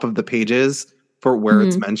top of the pages for where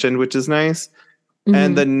it's mentioned, which is nice.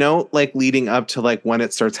 And the note like leading up to like when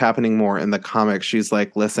it starts happening more in the comic, she's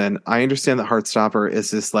like, listen, I understand that Heartstopper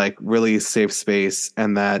is this like really safe space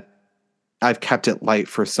and that I've kept it light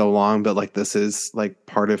for so long, but like this is like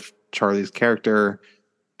part of Charlie's character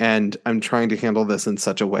and I'm trying to handle this in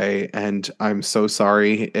such a way. And I'm so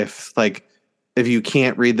sorry if you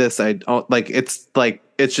can't read this,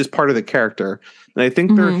 it's just part of the character. And I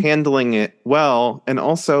think they're handling it well. And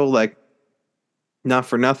also like not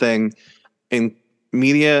for nothing in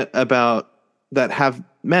media about that have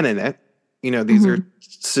men in it, you know, these are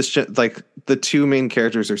like the two main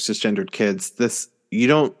characters are cisgendered kids. You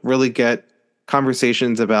don't really get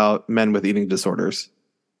conversations about men with eating disorders.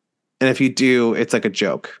 And if you do, it's like a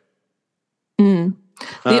joke. Not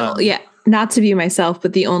to be myself,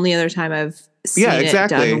 but the only other time I've seen it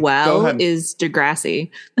done well is Degrassi.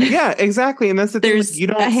 Yeah, exactly. And that's the thing. Like, you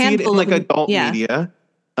don't see it in like adult media.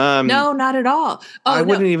 No, not at all. I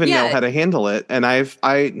wouldn't even know how to handle it. And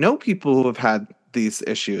I know people who have had these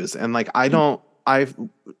issues and like,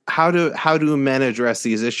 how do men address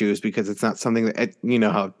these issues? Because it's not something that, you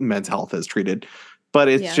know, how men's health is treated, but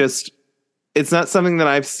it's not something that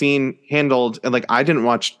I've seen handled. And like, I didn't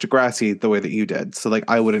watch Degrassi the way that you did. So like,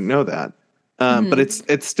 I wouldn't know that. But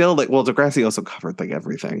it's still like, well, Degrassi also covered like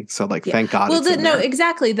everything. So like, thank God. Well,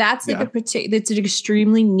 exactly. That's like it's an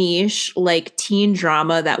extremely niche, like teen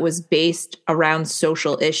drama that was based around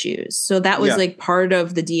social issues. So that was like part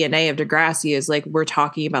of the DNA of Degrassi is like, we're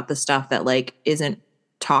talking about the stuff that like isn't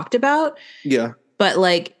talked about. Yeah. But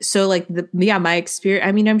like, so like my experience,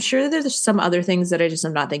 I mean, I'm sure there's some other things that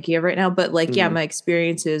I'm not thinking of right now, but like, my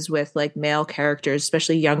experiences with like male characters,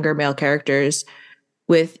 especially younger male characters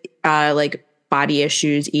with like body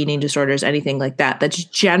issues, eating disorders, anything like that, that's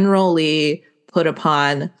generally put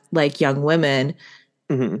upon like young women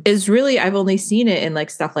is really, I've only seen it in like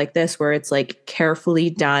stuff like this where it's like carefully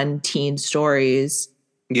done teen stories.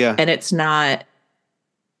 Yeah. And it's not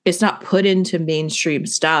put into mainstream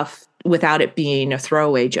stuff without it being a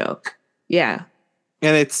throwaway joke. Yeah.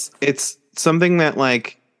 And it's something that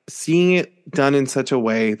like seeing it done in such a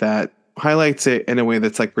way that highlights it in a way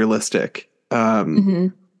that's like realistic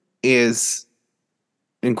is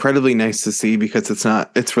incredibly nice to see because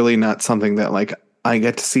it's really not something that like I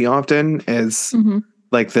get to see often is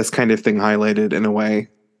like this kind of thing highlighted in a way.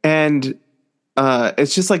 And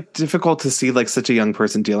it's just like difficult to see like such a young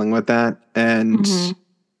person dealing with that. And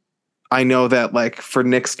I know that like for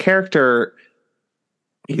Nick's character,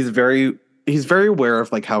 he's very aware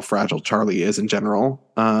of like how fragile Charlie is in general.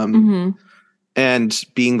 And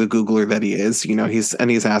being the Googler that he is, you know, he's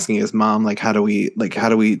asking his mom, like, how do we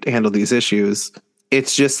handle these issues?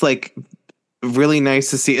 It's just like really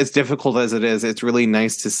nice to see, as difficult as it is, it's really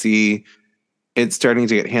nice to see it starting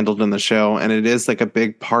to get handled in the show. And it is like a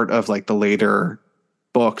big part of like the later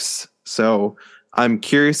books. So I'm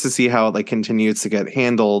curious to see how it like continues to get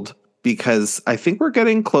handled because I think we're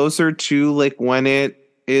getting closer to like when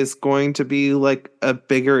it is going to be like a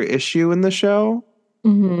bigger issue in the show.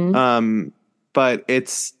 But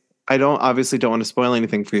I obviously don't want to spoil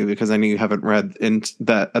anything for you because I know you haven't read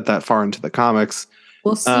that far into the comics.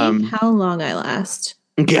 We'll see how long I last.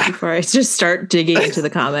 Yeah. Before I just start digging into the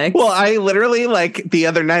comics. Well, I literally like the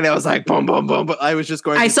other night I was like, boom, boom, boom. But I was just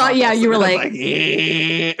going. I saw. Yeah, you were like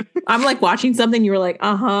I'm like watching something. You were like,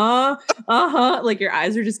 like your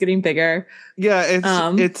eyes are just getting bigger. Yeah,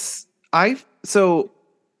 so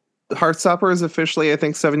Heartstopper is officially I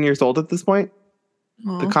think 7 years old at this point.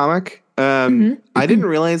 The comic. I didn't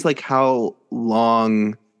realize like how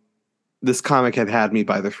long this comic had me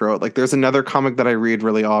by the throat. Like there's another comic that I read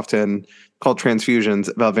really often called Transfusions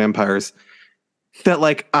about vampires that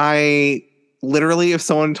like I literally, if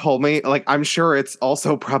someone told me, like, I'm sure it's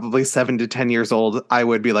also probably 7 to 10 years old, I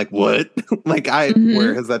would be like, what? Like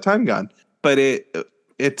where has that time gone? But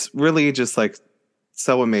it's really just like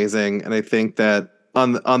so amazing. And I think that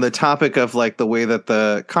on the topic of like the way that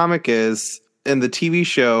the comic is and the TV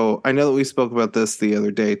show, I know that we spoke about this the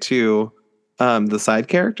other day too. The side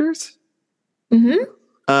characters.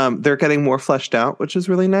 They're getting more fleshed out, which is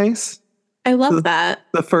really nice. I love that.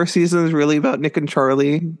 The first season is really about Nick and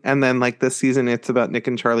Charlie. And then like this season, it's about Nick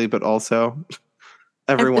and Charlie, but also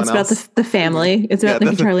everyone else. It's about the family. It's about Nick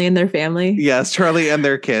and Charlie and their family. Yes, Charlie and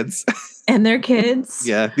their kids. And their kids.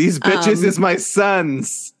 Yeah. These bitches is my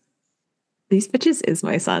sons. These bitches is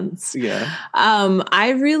my sons. Yeah. I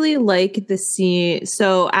really like the scene.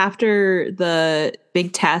 So after the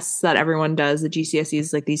big tests that everyone does, the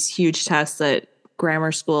GCSEs, like these huge tests that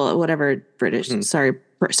grammar school, whatever, British, sorry,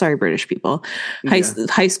 British people, high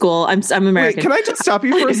school. I'm American. Wait, can I just stop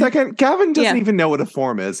you for a second? Gavin doesn't even know what a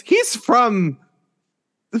form is. He's from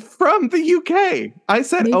the UK. I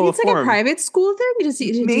said, maybe it's a like form. A private school thing. Did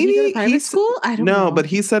he go to private school? I don't know. No, but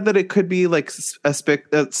he said that it could be like a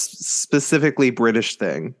specifically British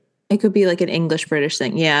thing. It could be like an English British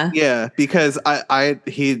thing. Yeah. Yeah, because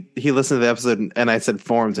he listened to the episode and I said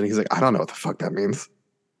forms and he's like, I don't know what the fuck that means.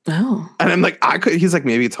 Oh. And I'm like, he's like,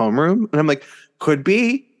 maybe it's homeroom. And I'm like, could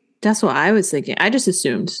be. That's what I was thinking. I just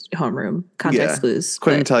assumed homeroom. Context clues.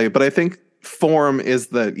 Couldn't tell you, but I think form is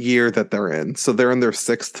the year that they're in. So they're in their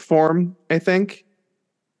 6th form, I think.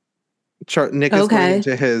 Nick is going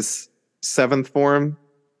into his 7th form,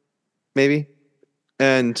 maybe.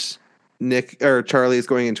 And Charlie is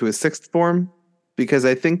going into his 6th form because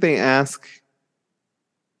I think they ask.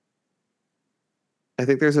 I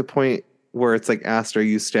think there's a point where it's like asked, are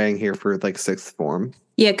you staying here for like 6th form?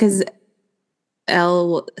 Yeah, because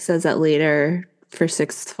Elle says that later for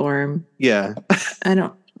 6th form. Yeah. I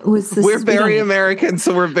don't. We're very American,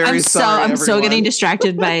 so we're very sorry. I'm so getting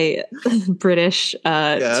distracted by British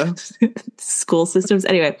school systems.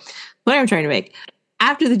 Anyway, what I'm trying to make.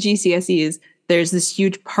 After the GCSEs, there's this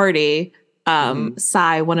huge party.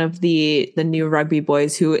 Sai, one of the new rugby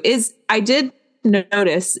boys, I did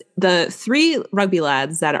notice the 3 rugby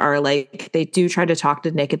lads that are like, they do try to talk to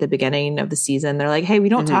Nick at the beginning of the season. They're like, hey, we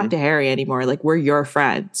don't talk to Harry anymore. Like, we're your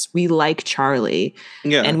friends. We like Charlie.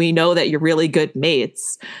 Yeah. And we know that you're really good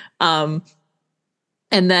mates. And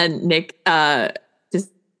then Nick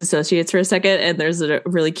disassociates for a second, and there's a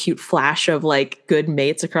really cute flash of like good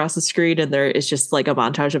mates across the screen, and there is just like a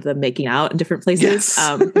montage of them making out in different places,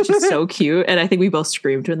 which is so cute. And I think we both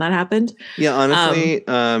screamed when that happened. Yeah, honestly,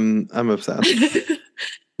 I'm obsessed.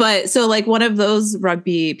 But so like one of those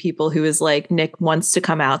rugby people who is like, Nick wants to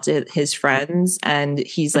come out to his friends, and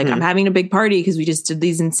he's like, I'm having a big party because we just did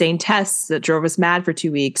these insane tests that drove us mad for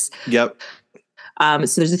 2 weeks. Yep. So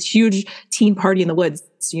there's this huge teen party in the woods.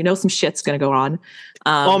 So some shit's going to go on.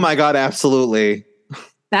 Oh my God, absolutely.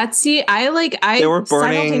 That scene, I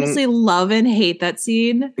simultaneously love and hate that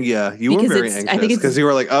scene. Yeah, you were very anxious because you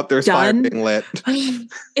were like, there's fire being lit.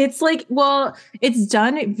 It's like, well, it's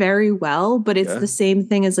done very well, but it's the same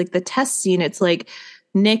thing as like the test scene. It's like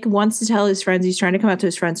Nick wants to tell his friends, he's trying to come out to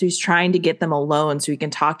his friends, so he's trying to get them alone so he can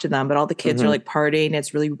talk to them, but all the kids are like partying,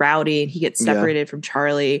 it's really rowdy, and he gets separated from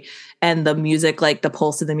Charlie, and the music, like the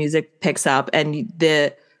pulse of the music picks up, and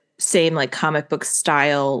the same like comic book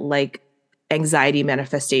style like anxiety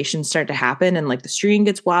manifestations start to happen, and like the screen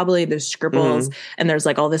gets wobbly, there's scribbles, and there's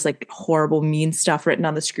like all this like horrible mean stuff written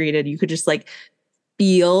on the screen, and you could just like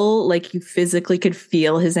feel, like you physically could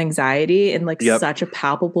feel his anxiety in like such a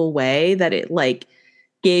palpable way that it like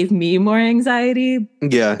gave me more anxiety.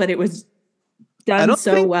 Yeah. But it was done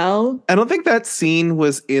so well. I don't think that scene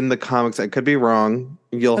was in the comics. I could be wrong.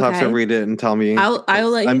 You'll have to read it and tell me. I'll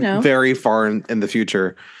let you know. I'm very far in the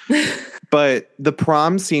future. But the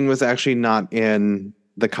prom scene was actually not in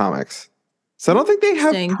the comics. So I don't think they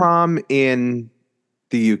have prom in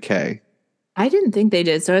the UK. I didn't think they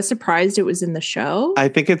did. So I was surprised it was in the show. I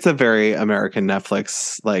think it's a very American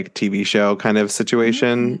Netflix like TV show kind of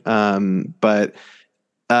situation. But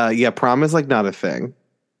prom is like not a thing.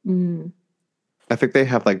 I think they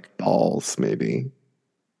have like balls maybe.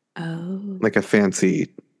 Oh. Like a fancy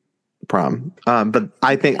prom. But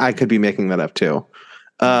I think I could be making that up too.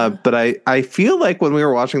 But I feel like when we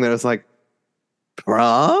were watching that, it was like,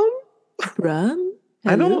 prom? Prom?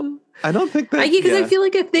 Hello? I don't think that. Because I feel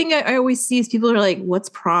like a thing I always see is people are like, what's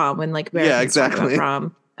prom? When like Americans talk about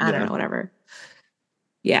prom. I don't know, whatever.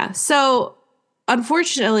 Yeah. So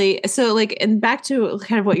unfortunately, and back to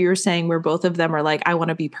kind of what you were saying, where both of them are like, I want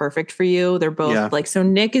to be perfect for you. They're both like, so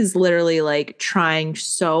Nick is literally like trying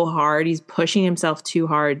so hard. He's pushing himself too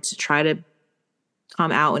hard to try to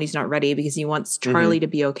come out when he's not ready, because he wants Charlie to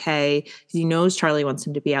be okay, because he knows Charlie wants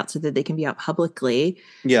him to be out so that they can be out publicly.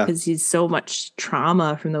 Yeah. Because he's so much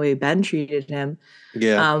trauma from the way Ben treated him.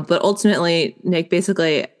 Yeah. But ultimately, Nick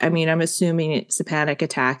basically, I mean, I'm assuming it's a panic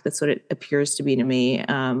attack. That's what it appears to be to me.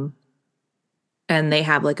 And they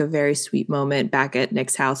have like a very sweet moment back at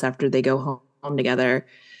Nick's house after they go home together.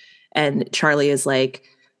 And Charlie is like,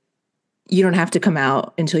 you don't have to come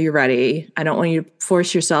out until you're ready. I don't want you to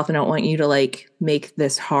force yourself. I don't want you to like make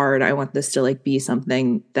this hard. I want this to like be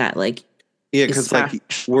something that like, because like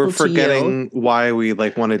we're forgetting why we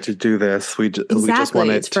like wanted to do this. We just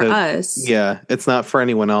wanted it's for us. Yeah, it's not for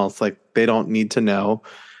anyone else. Like they don't need to know.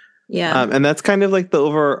 Yeah. And that's kind of like the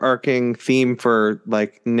overarching theme for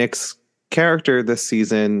like Nick's character this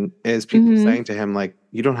season is people saying to him, like,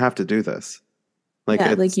 you don't have to do this. Like,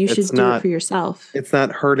 yeah, like you should do it for yourself. It's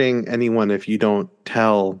not hurting anyone if you don't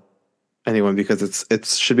tell anyone, because it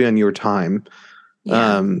should be on your time.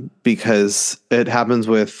 Yeah. Because it happens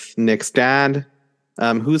with Nick's dad,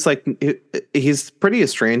 who's like, he's pretty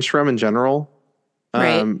estranged from in general.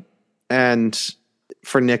 Right. And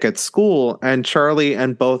for Nick at school, and Charlie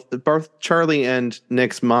and both Charlie and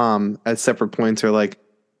Nick's mom at separate points are like,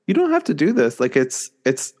 you don't have to do this. Like, it's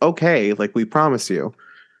okay. Like, we promise you.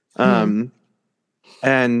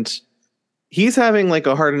 And he's having like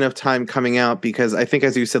a hard enough time coming out because I think,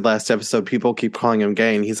 as you said last episode, people keep calling him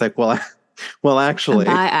gay, and he's like, well, actually,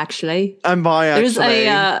 I'm bi, actually.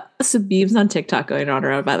 There's some memes on TikTok going on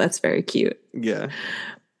around about that's very cute. Yeah.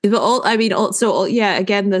 But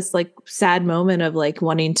again, this like sad moment of like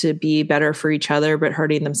wanting to be better for each other, but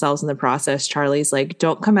hurting themselves in the process. Charlie's like,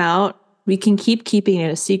 don't come out. We can keeping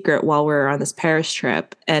it a secret while we're on this Paris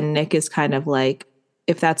trip. And Nick is kind of like,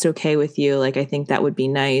 if that's okay with you, like, I think that would be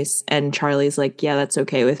nice. And Charlie's like, yeah, that's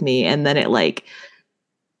okay with me. And then it like,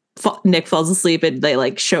 Nick falls asleep and they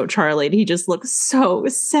like show Charlie and he just looks so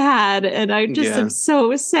sad. And I just am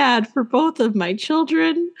so sad for both of my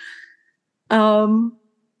children. And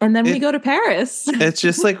then we go to Paris. It's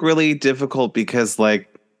just like really difficult because,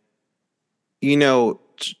 like, you know,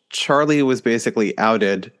 Charlie was basically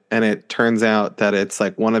outed, and it turns out that it's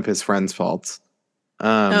like one of his friends' faults.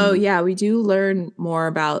 We do learn more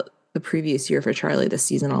about the previous year for Charlie this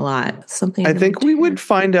season a lot. I think we would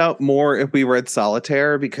find out more if we read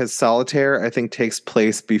Solitaire, because Solitaire, I think, takes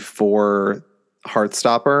place before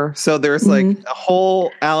Heartstopper. So there's like a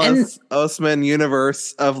whole Alice Oseman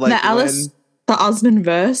universe of like the Osman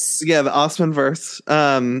verse. Yeah, the Osman verse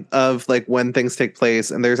of like when things take place.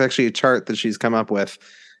 And there's actually a chart that she's come up with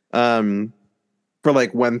for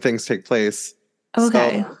like when things take place.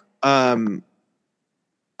 Okay. So,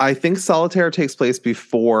 I think Solitaire takes place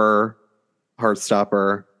before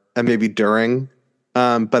Heartstopper and maybe during.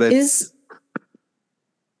 But it's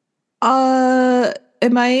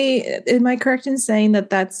am I correct in saying that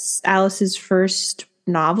that's Alice's first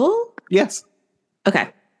novel? Yes. Okay.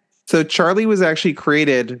 So Charlie was actually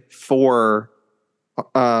created for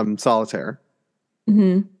Solitaire.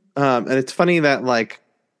 And it's funny that like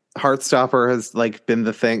Heartstopper has like been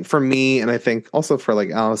the thing for me, and I think also for like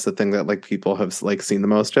Alice, the thing that like people have like seen the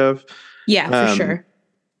most of. Yeah, for sure.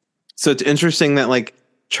 So it's interesting that like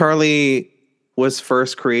Charlie was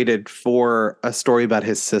first created for a story about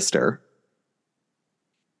his sister.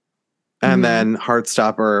 And then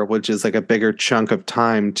Heartstopper, which is like a bigger chunk of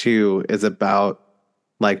time too, is about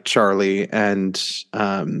like Charlie and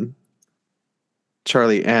Nick.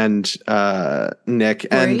 Tori? And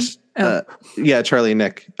Charlie and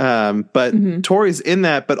Nick. But Tori's in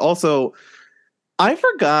that, but also I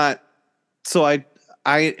forgot. So I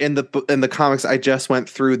in the comics, I just went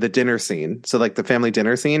through the dinner scene. So like the family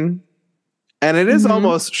dinner scene. And it is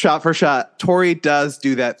almost shot for shot. Tori does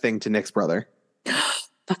do that thing to Nick's brother.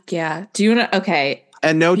 Fuck yeah. Do you want to? Okay.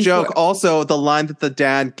 And no joke. Also, the line that the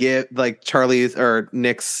dad Charlie's or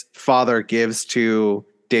Nick's father gives to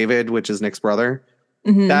David, which is Nick's brother,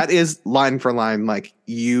 that is line for line. Like,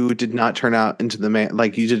 you did not turn out into the man.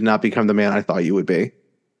 Like, you did not become the man I thought you would be.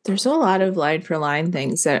 There's a lot of line for line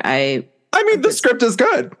things that I mean, the script is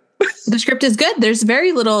good. The script is good. There's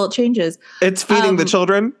very little changes. It's feeding the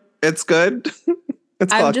children. It's good.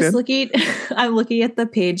 I'm just looking. I'm looking at the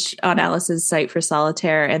page on Alice's site for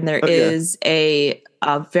Solitaire, and there is a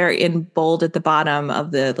very in bold at the bottom of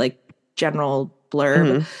the like general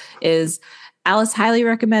blurb is Alice highly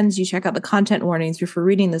recommends you check out the content warnings before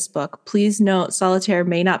reading this book. Please note, Solitaire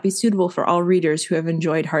may not be suitable for all readers who have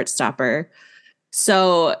enjoyed Heartstopper.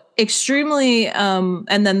 So extremely, and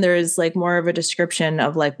then there's like more of a description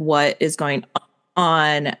of like what is going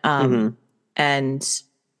on, and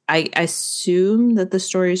I assume that the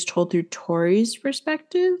story is told through Tori's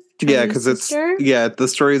perspective. Because the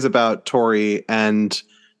story is about Tori, and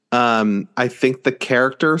I think the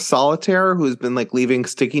character Solitaire, who's been like leaving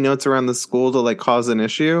sticky notes around the school to like cause an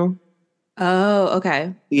issue. Oh,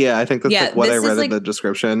 okay. Yeah, I think that's like what I read in the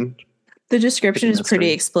description. The description is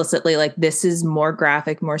pretty explicitly like, this is more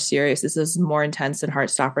graphic, more serious. This is more intense than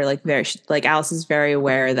Heartstopper. Like, very, like Alice is very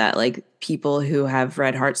aware that like people who have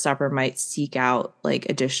read Heartstopper might seek out like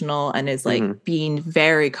additional, and is like being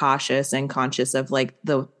very cautious and conscious of like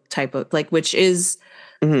the type of like, which is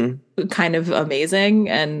kind of amazing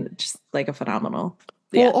and just like a phenomenal.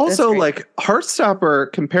 Well, also like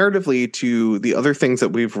Heartstopper, comparatively to the other things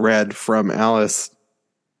that we've read from Alice,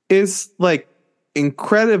 is like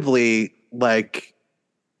incredibly like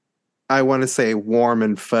I want to say, warm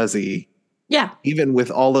and fuzzy. Yeah. Even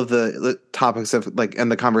with all of the topics of like,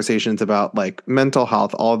 and the conversations about like mental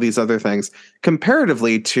health, all these other things,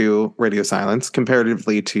 comparatively to Radio Silence,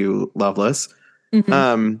 comparatively to Loveless.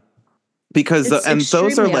 Mm-hmm. Because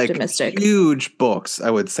those are like optimistic. Huge books, I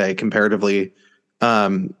would say, comparatively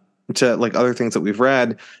to like other things that we've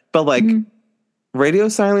read. But like Radio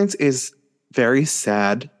Silence is very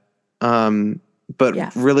sad,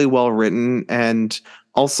 but really well written, and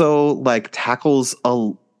also like tackles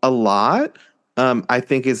a lot. I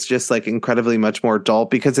think it's just like incredibly much more adult,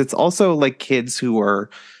 because it's also like kids who are,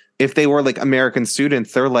 if they were like American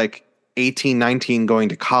students, they're like 18, 19 going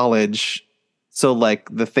to college. So like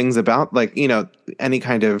the things about like, you know, any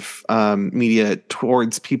kind of media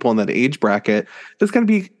towards people in that age bracket, that's going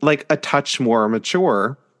to be like a touch more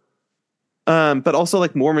mature. But also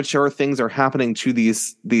like more mature things are happening to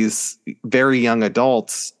these very young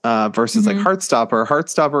adults versus like Heartstopper.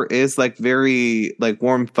 Heartstopper is like very like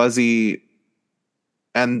warm, fuzzy,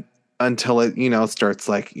 and until it, you know, starts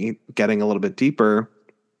like getting a little bit deeper,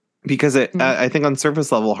 because it I think on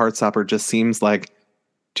surface level, Heartstopper just seems like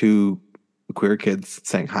two queer kids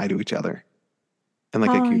saying hi to each other and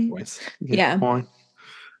like a cute voice. Yeah.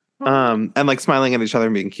 And like smiling at each other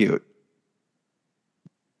and being cute.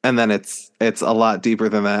 And then it's a lot deeper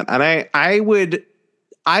than that. And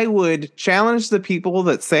I would challenge the people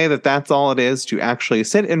that say that that's all it is to actually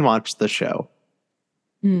sit and watch the show.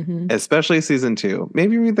 Especially season 2.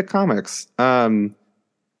 Maybe read the comics.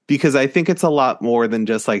 Because I think it's a lot more than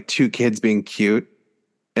just like two kids being cute.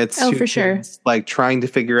 It's two for sure. Like trying to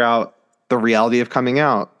figure out the reality of coming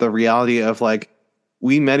out, the reality of like,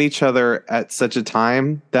 we met each other at such a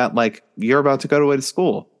time that like you're about to go away to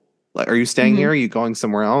school. Like, are you staying here? Are you going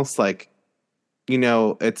somewhere else? Like, you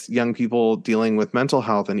know, it's young people dealing with mental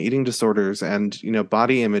health and eating disorders and, you know,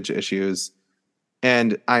 body image issues.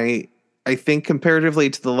 And I think comparatively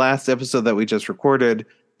to the last episode that we just recorded,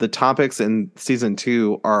 the topics in season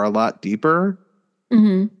 2 are a lot deeper.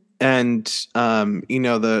 And, you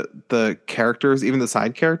know, the characters, even the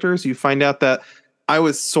side characters, you find out that I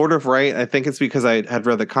was sort of right. I think it's because I had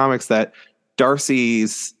read the comics that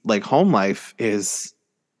Darcy's like home life is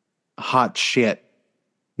hot shit.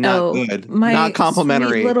 Not good. Not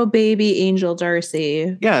complimentary. Sweet little baby angel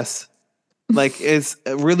Darcy. Yes. Like is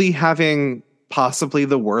really having possibly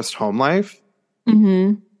the worst home life.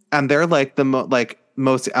 And they're like the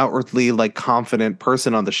most outwardly like confident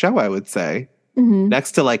person on the show, I would say.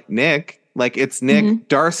 Next to like Nick. Like it's Nick.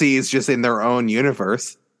 Darcy is just in their own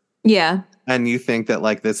universe. Yeah. And you think that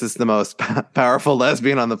like this is the most powerful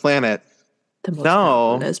lesbian on the planet. The most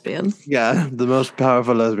powerful lesbian. Yeah, the most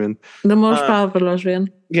powerful lesbian. The most powerful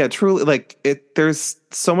lesbian. Yeah, truly. Like there's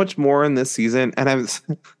so much more in this season, and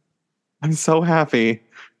I'm so happy.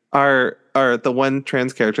 The one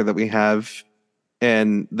trans character that we have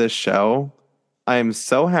in this show, I'm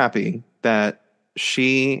so happy that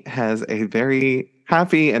she has a very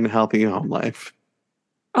happy and healthy home life.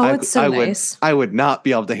 Oh, it's so nice. I would not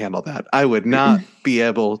be able to handle that. I would not be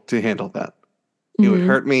able to handle that. It would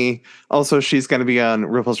hurt me. Also, she's going to be on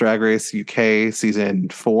RuPaul's Drag Race UK season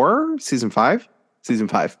 5.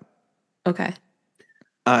 Okay.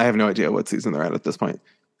 I have no idea what season they're at this point.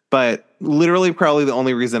 But literally probably the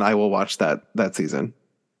only reason I will watch that season.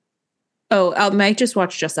 Oh, I might just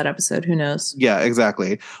watch just that episode. Who knows? Yeah,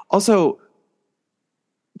 exactly. Also,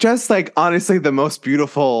 just like honestly the most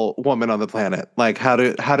beautiful woman on the planet. Like how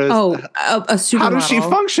does a supermodel. How does she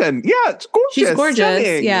function? Yeah, it's gorgeous. She's gorgeous.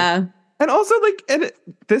 Stunning. Yeah. And also, like,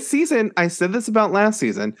 this season, I said this about last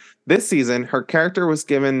season. This season, her character was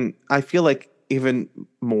given, I feel like, even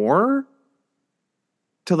more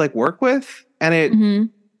to, like, work with. And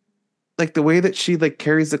it, like, the way that she, like,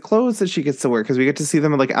 carries the clothes that she gets to wear, because we get to see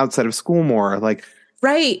them, like, outside of school more. Like,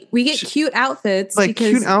 right. We get cute outfits. Like,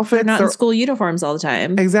 because they're not in school uniforms all the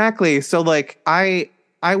time. Exactly. So, like, I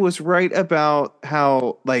was right about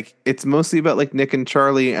how, like, it's mostly about, like, Nick and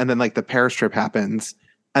Charlie, and then, like, the Paris trip happens.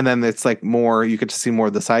 And then it's like more, you get to see more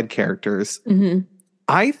of the side characters.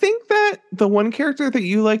 I think that the one character that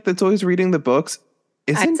you like that's always reading the books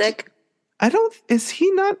Isaac. Is he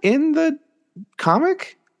not in the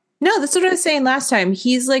comic? No, that's what I was saying last time.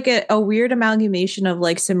 He's like a weird amalgamation of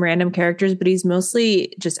like some random characters, but he's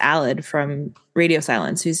mostly just Alid from Radio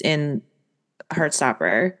Silence, who's in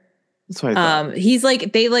Heartstopper. That's what I thought. He's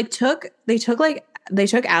like, they took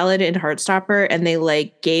Alid in Heartstopper and they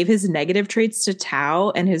like gave his negative traits to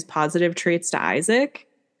Tao and his positive traits to Isaac.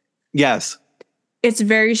 Yes. It's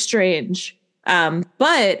very strange.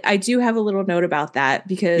 But I do have a little note about that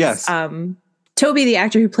because Toby, the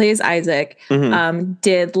actor who plays Isaac,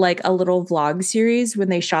 did like a little vlog series when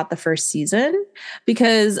they shot the first season.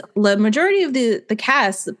 because the majority of the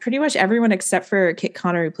cast, pretty much everyone except for Kit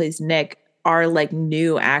Connor, who plays Nick, are like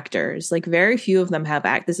new actors. Like very few of them have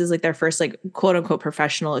this is like their first like quote unquote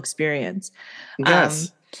professional experience.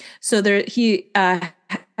 Yes. So he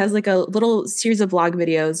has like a little series of vlog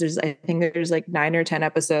videos. I think there's like 9 or 10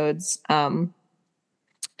 episodes.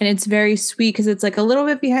 And it's very sweet because it's like a little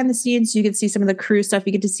bit behind the scenes. So you can see some of the crew stuff.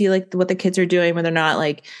 You get to see like what the kids are doing when they're not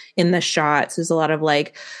like in the shots. There's a lot of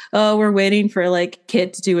like, oh, we're waiting for like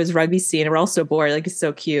Kit to do his rugby scene. And we're all so bored. Like, it's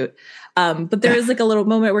so cute. But there is like a little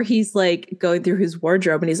moment where he's like going through his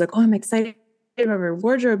wardrobe and he's like, oh, I'm excited about my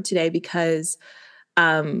wardrobe today because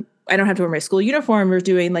I don't have to wear my school uniform. We're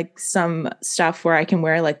doing like some stuff where I can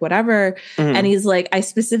wear like whatever. Mm-hmm. And he's like, I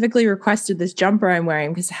specifically requested this jumper I'm wearing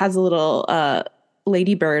because it has a little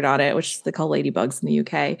ladybird on it, which they call ladybugs in the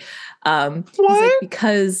UK. What? Like,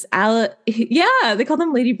 because they call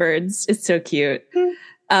them ladybirds. It's so cute.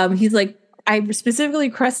 He's like, I specifically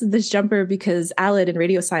requested this jumper because Aled in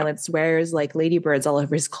Radio Silence wears like ladybirds all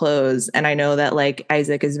over his clothes. And I know that like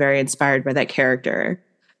Isaac is very inspired by that character.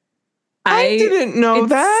 I didn't know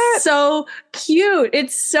that. So cute.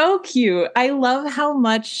 It's so cute. I love how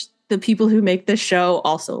much the people who make this show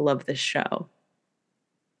also love this show.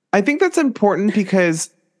 I think that's important because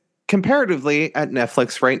comparatively at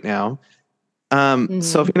Netflix right now,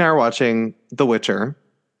 Sophie and I are watching The Witcher.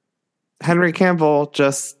 Henry Cavill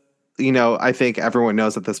just, I think everyone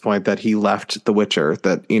knows at this point that he left The Witcher,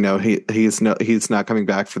 that, he's not coming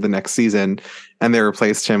back for the next season. And they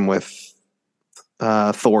replaced him with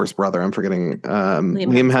Thor's brother. I'm forgetting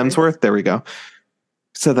Liam Hemsworth. There we go.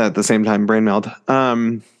 Said that at the same time, brain meld.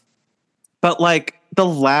 But like the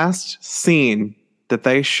last scene that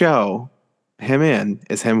they show him in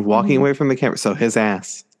is him walking away from the camera. So his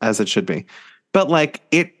ass, as it should be. But like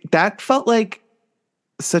that felt like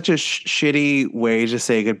such a shitty way to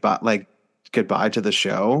say goodbye to the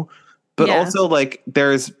show. But also like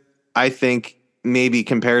there's, I think maybe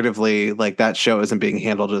comparatively, like that show isn't being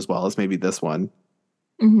handled as well as maybe this one.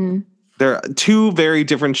 Mm-hmm. There are two very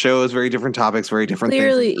different shows, very different topics, very different things.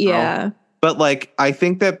 Clearly, yeah. But like, I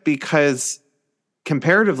think that because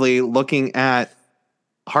comparatively looking at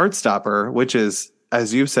Heartstopper, which is,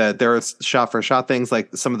 as you said, there is shot for shot things,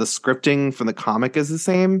 like some of the scripting from the comic is the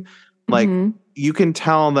same. Like you can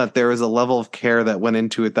tell that there is a level of care that went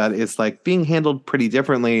into it that is like being handled pretty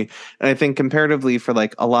differently. And I think comparatively for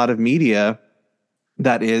like a lot of media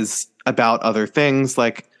that is about other things,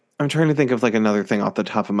 like I'm trying to think of like another thing off the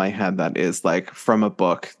top of my head that is like from a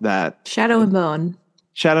book that Shadow and Bone.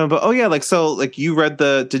 Oh yeah. Like, so like did you read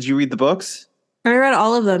the books? I read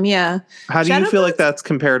all of them. Yeah. How do you feel like that's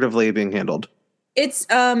comparatively being handled? It's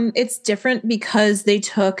different because they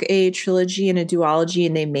took a trilogy and a duology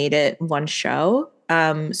and they made it one show.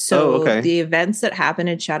 The events that happen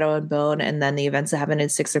in Shadow and Bone and then the events that happen in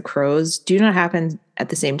Six of Crows do not happen at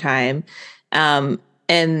the same time. And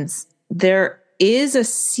there is a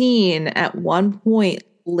scene at one point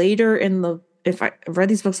later if I read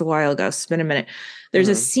these books a while ago, it's been a minute. There's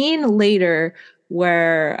a scene later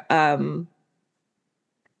where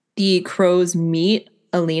the crows meet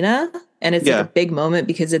Alina, and it's like a big moment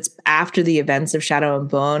because it's after the events of Shadow and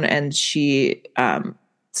Bone, and she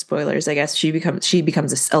spoilers, I guess, she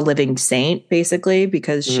becomes a living saint basically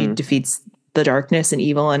because she defeats the darkness and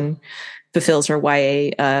evil and fulfills her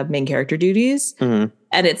YA main character duties.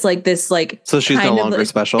 And it's like this like, so she's no longer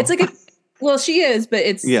special. It's like well, she is, but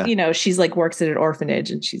it's, she's like works at an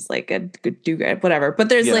orphanage and she's like a good do-good, whatever. But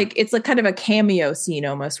there's like, it's like kind of a cameo scene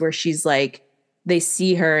almost where she's like, they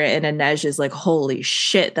see her and Inej is like, holy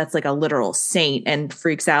shit, that's like a literal saint, and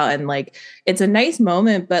freaks out. And like, it's a nice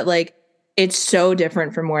moment, but like, it's so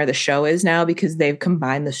different from where the show is now because they've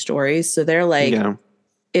combined the stories. So they're like,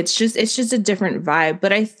 it's just a different vibe.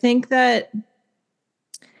 But I think that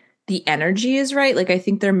the energy is right. Like, I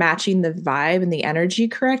think they're matching the vibe and the energy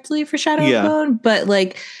correctly for Shadow and Bone. But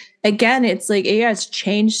like, again, it's like, it's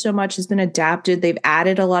changed so much. It's been adapted. They've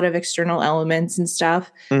added a lot of external elements and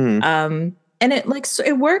stuff. And it like, so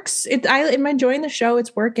it works. I'm enjoying the show.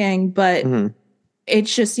 It's working, but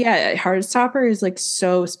it's just, Heartstopper is like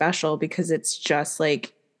so special because it's just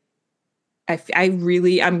like, I'm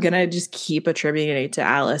going to just keep attributing it to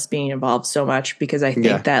Alice being involved so much because I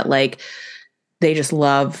think that like, they just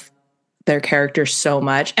love their characters so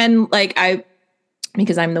much. And like,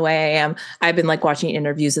 because I'm the way I am, I've been like watching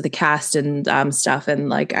interviews of the cast and stuff. And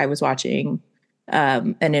like, I was watching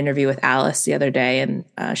an interview with Alice the other day, and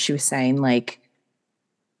she was saying like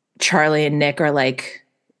Charlie and Nick are like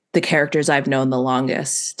the characters I've known the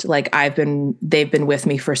longest. Like they've been with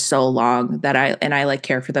me for so long that I like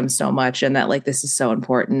care for them so much, and that like this is so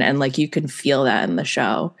important, and like you can feel that in the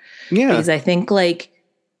show. Yeah. Because I think like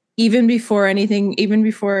even before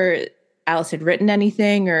Alice had written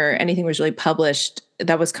anything or anything was really published,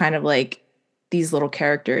 that was kind of like these little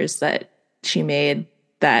characters that she made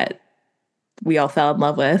that we all fell in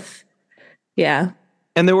love with. Yeah.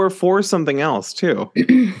 And there were 4 something else too.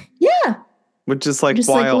 Yeah. Which is like just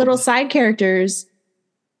wild. Like little side characters.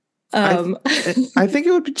 I think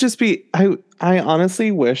it would just be, I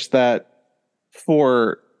honestly wish that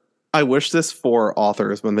I wish this for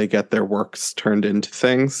authors when they get their works turned into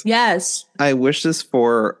things. Yes. I wish this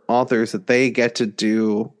for authors that they get to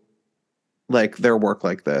do like their work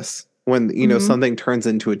like this. When, you know, something turns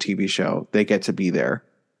into a TV show, they get to be there.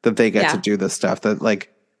 That they get to do this stuff, that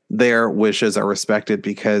like their wishes are respected,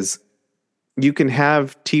 because you can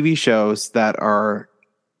have TV shows that are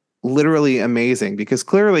literally amazing because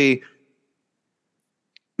clearly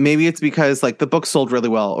maybe it's because like the book sold really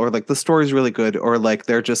well, or like the story's really good, or like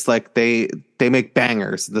they're just like they make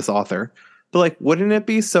bangers, this author. But like, wouldn't it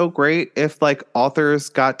be so great if like authors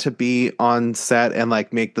got to be on set and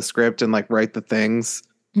like make the script and like write the things?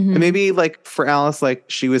 And maybe like for Alice, like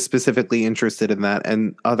she was specifically interested in that,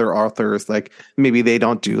 and other authors, like maybe they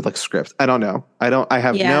don't do like scripts. I don't know. I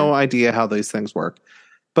have no idea how these things work.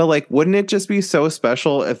 But like, wouldn't it just be so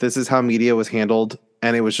special if this is how media was handled,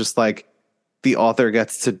 and it was just like the author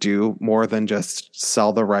gets to do more than just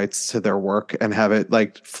sell the rights to their work and have it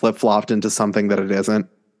like flip-flopped into something that it isn't?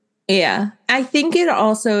 Yeah. I think it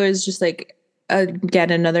also is just like, again,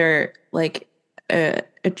 another like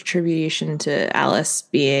attribution to Alice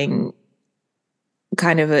being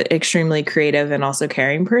kind of an extremely creative and also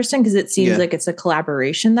caring person, because it seems like it's a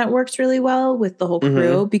collaboration that works really well with the whole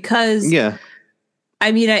crew. Because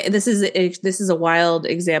I mean, this is a wild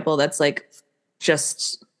example that's like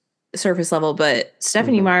just surface level, but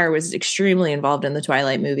Stephenie Meyer was extremely involved in the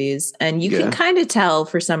Twilight movies, and you can kind of tell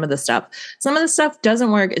for some of the stuff. Some of the stuff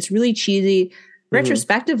doesn't work. It's really cheesy.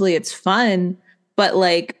 Retrospectively, it's fun, but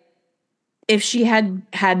like if she had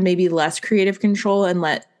maybe less creative control and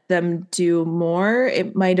let them do more,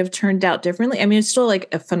 it might have turned out differently. I mean, it's still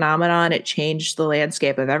like a phenomenon. It changed the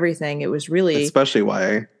landscape of everything. It was really, especially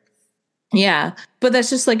YA. Yeah. But that's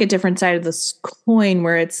just like a different side of this coin,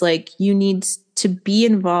 where it's like you need to be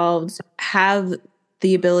involved, have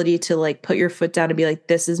the ability to like put your foot down and be like,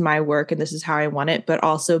 this is my work and this is how I want it, but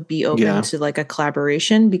also be open to like a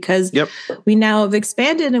collaboration, because we now have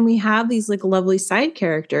expanded and we have these like lovely side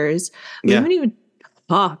characters. We haven't even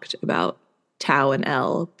talked about Tao and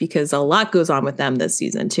Elle, because a lot goes on with them this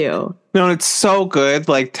season too. No, it's so good.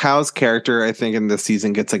 Like Tao's character, I think in this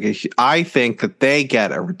season gets like I think that they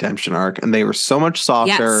get a redemption arc, and they were so much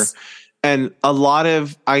softer. And a lot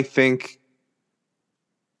of, I think,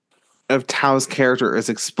 of Tao's character is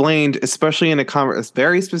explained, especially in a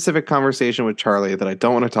very specific conversation with Charlie that I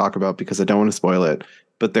don't want to talk about because I don't want to spoil it.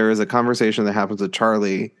 But there is a conversation that happens with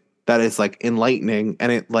Charlie that is like enlightening,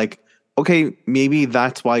 and it like, okay, maybe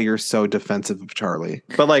that's why you're so defensive of Charlie.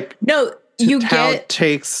 But like, no, Tao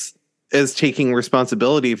is taking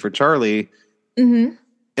responsibility for Charlie in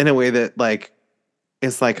a way that like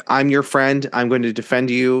is like, I'm your friend. I'm going to defend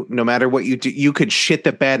you no matter what you do. You could shit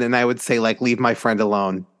the bed, and I would say like, leave my friend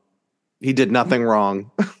alone. He did nothing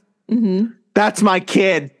wrong. That's my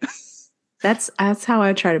kid. That's how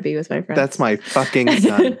I try to be with my friends. That's my fucking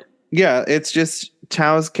son. Yeah, it's just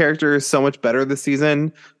Tao's character is so much better this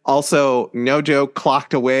season. Also, no joke,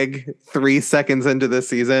 clocked a wig 3 seconds into this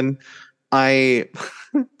season.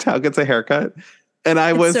 Tao gets a haircut. And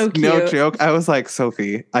I was, so no joke, I was like,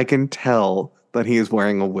 Sophie, I can tell that he is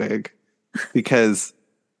wearing a wig. Because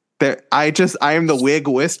I am the wig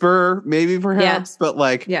whisperer, maybe perhaps, but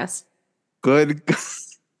like,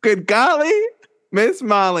 good golly, Miss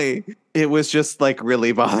Molly. It was just like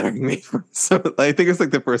really bothering me. So I think it's like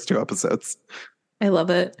the first 2 episodes. I love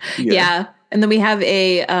it. Yeah. And then we have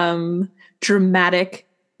a dramatic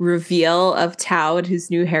reveal of Tao and his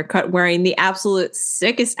new haircut, wearing the absolute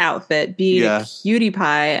sickest outfit, being a cutie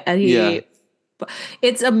pie. And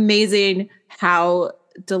it's amazing how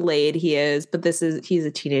delayed he is, but he's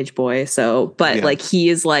a teenage boy. So, but like, he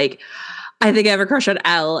is like, I think I have a crush on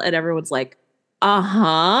Elle, and everyone's like,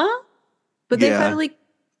 but they finally,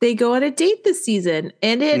 they go on a date this season,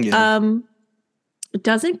 and it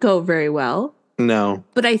doesn't go very well. No.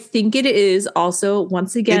 But I think it is also,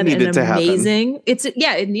 once again, an amazing,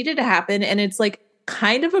 it needed to happen. And it's like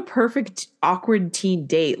kind of a perfect awkward teen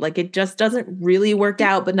date. Like it just doesn't really work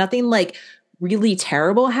out, but nothing like really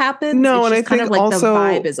terrible happens. No, it's and just I think kind of like also the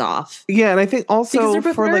vibe is off. Yeah, and I think also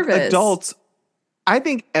for nervous. Like adults, I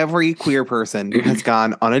think every queer person has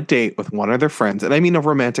gone on a date with one of their friends, and I mean a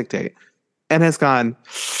romantic date, and has gone,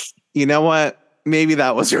 you know what? Maybe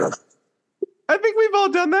that was your. I think we've all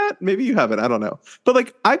done that. Maybe you haven't. I don't know. But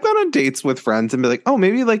like, I've gone on dates with friends and be like, oh,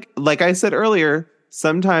 maybe like I said earlier,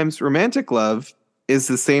 sometimes romantic love is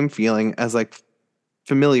the same feeling as like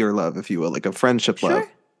familiar love, if you will, like a friendship love.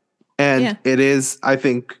 And it is, I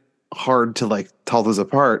think, hard to like tell those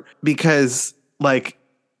apart because like,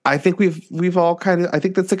 I think we've all kind of, I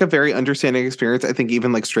think that's like a very understanding experience. I think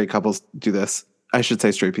even like straight couples do this. I should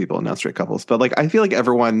say straight people, not straight couples. But like, I feel like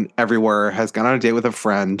everyone everywhere has gone on a date with a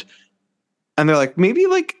friend and they're like, maybe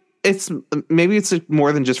it's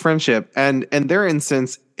more than just friendship. And in their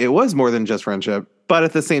instance, it was more than just friendship. But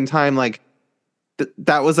at the same time, like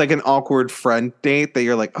that was like an awkward friend date that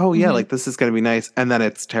you're like, oh yeah, like this is going to be nice. And then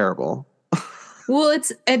it's terrible. Well,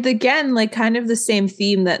 it's again like kind of the same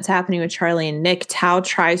theme that's happening with Charlie and Nick. Tao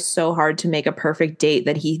tries so hard to make a perfect date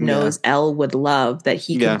that he knows Elle would love that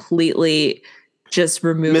he completely just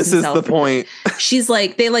removes misses himself the point. She's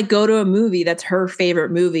like, they like go to a movie that's her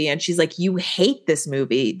favorite movie, and she's like, you hate this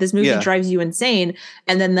movie. This movie drives you insane.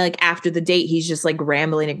 And then like after the date, he's just like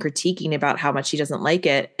rambling and critiquing about how much he doesn't like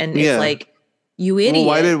it. And it's like, you idiot. Well,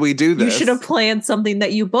 why did we do this? You should have planned something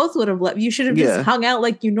that you both would have loved. You should have just hung out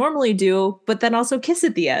like you normally do, but then also kiss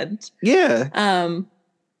at the end. Yeah.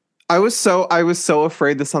 I was so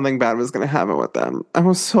afraid that something bad was going to happen with them. I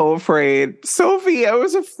was so afraid. Sophie, I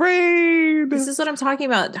was afraid. This is what I'm talking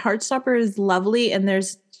about. Heartstopper is lovely and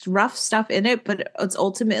there's rough stuff in it, but it's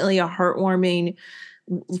ultimately a heartwarming,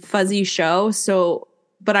 fuzzy show. So,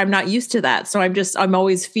 but I'm not used to that. So I'm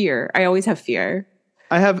always fear. I always have fear.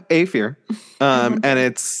 I have a fear, and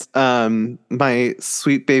it's my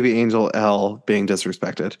sweet baby angel Elle being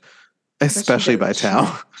disrespected, especially by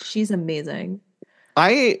Tao. She's amazing.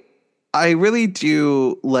 I really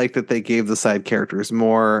do like that they gave the side characters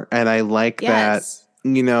more, and I like that,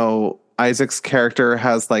 you know, Isaac's character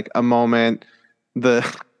has like a moment. Oh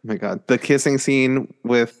my God, the kissing scene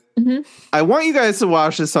with. I want you guys to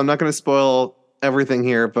watch this, so I'm not going to spoil everything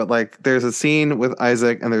here, but like there's a scene with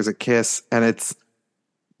Isaac and there's a kiss, and it's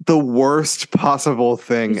the worst possible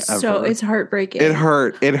thing ever. So it's heartbreaking. It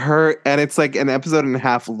hurt. And it's like an episode and a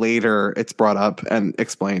half later, it's brought up and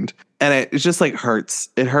explained. And it just like hurts.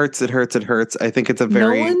 It hurts. I think it's a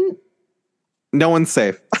very... No one's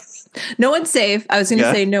safe. No one's safe. I was going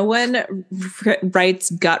to say no one writes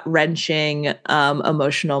gut-wrenching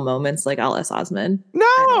emotional moments like Alice Oseman.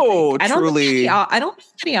 No, I don't truly. I don't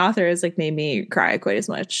think any author has like made me cry quite as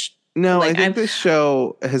much. No, like, I think this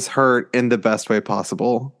show has hurt in the best way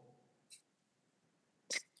possible.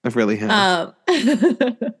 It really has.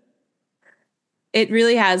 It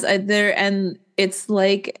really has. And it's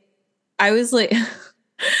like, I was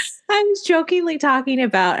jokingly talking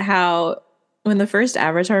about how when the first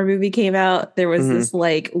Avatar movie came out, there was this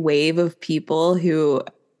like wave of people who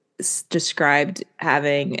described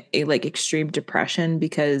having a like extreme depression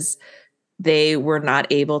because they were not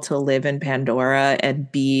able to live in Pandora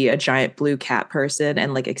and be a giant blue cat person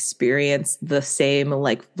and like experience the same,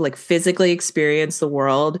 like physically experience the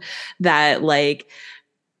world that like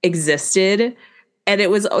existed. And it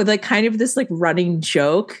was like kind of this like running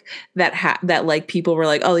joke that that like people were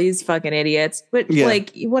like, oh, these fucking idiots, but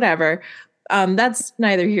like whatever. That's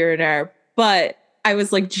neither here nor there. But I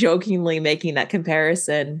was like jokingly making that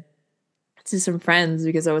comparison to some friends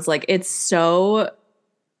because I was like, it's so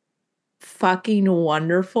fucking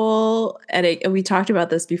wonderful. And we talked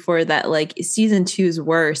about this before that like season 2 is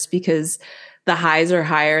worse because the highs are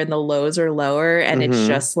higher and the lows are lower. And it's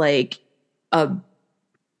just like a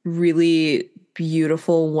really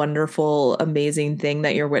beautiful, wonderful, amazing thing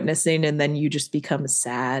that you're witnessing. And then you just become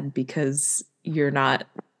sad because you're not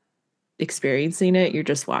experiencing it. You're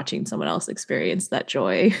just watching someone else experience that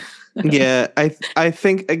joy. Yeah. I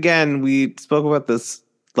think, again, we spoke about this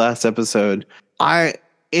last episode.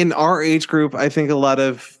 In our age group, I think a lot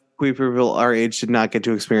of queer people our age did not get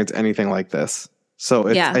to experience anything like this. So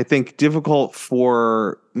it's, I think, difficult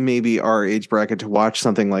for maybe our age bracket to watch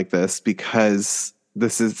something like this because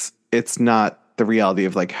it's not the reality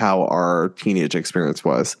of like how our teenage experience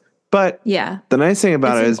was. But the nice thing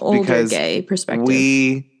about it is because gay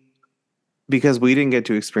perspective. Because we didn't get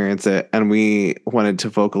to experience it and we wanted to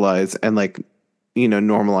vocalize and like, you know,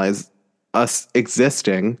 normalize us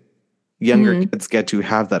existing. Younger kids get to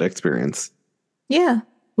have that experience. Yeah.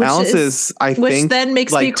 Which then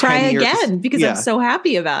makes like me cry again because I'm so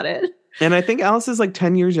happy about it. And I think Alice is like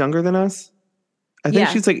 10 years younger than us. I think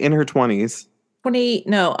she's like in her 20s. 28.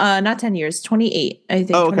 No, not 10 years. 28. I think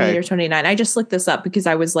 28 or 29. I just looked this up because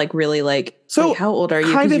I was like really like, so how old are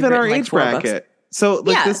you? Kind of in our age bracket. So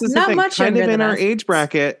like this is the thing, kind of in our age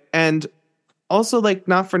bracket, and also like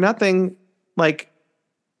not for nothing, like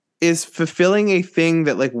is fulfilling a thing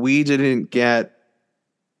that like we didn't get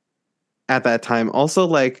at that time. Also,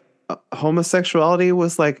 like homosexuality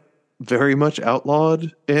was like very much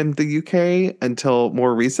outlawed in the UK until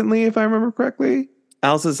more recently, if I remember correctly.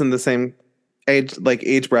 Alice is in the same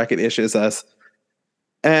age bracket ish as us.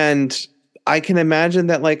 And I can imagine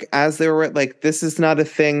that like as they were like, this is not a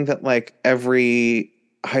thing that like every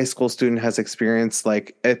high school student has experienced.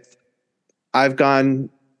 Like I've gone,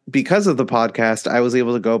 because of the podcast, I was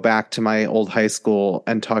able to go back to my old high school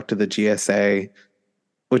and talk to the GSA,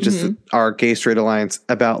 which is our Gay Straight Alliance,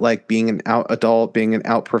 about like being an out adult, being an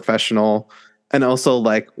out professional, and also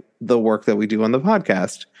like the work that we do on the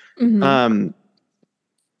podcast.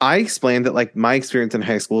 I explained that like my experience in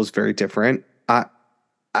high school is very different.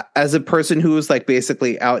 As a person who was like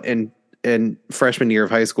basically out in freshman year of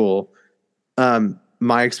high school,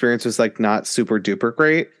 my experience was like not super duper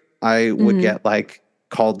great. I would get like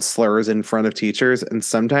called slurs in front of teachers, and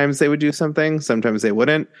sometimes they would do something, sometimes they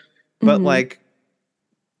wouldn't. But like,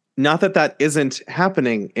 not that isn't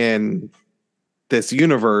happening in this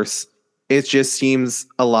universe. It just seems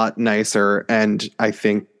a lot nicer. And I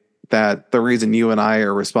think that the reason you and I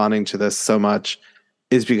are responding to this so much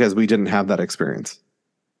is because we didn't have that experience.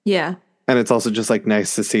 Yeah. And it's also just like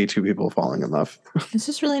nice to see two people falling in love. It's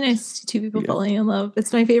just really nice to see two people falling in love.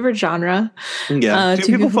 It's my favorite genre. Yeah.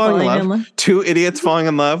 Two people falling in love. Two idiots falling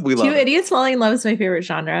in love. We love it. Two idiots falling in love is my favorite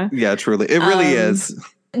genre. Yeah, truly. It really is.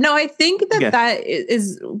 No, I think that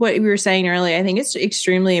is what we were saying earlier. I think it's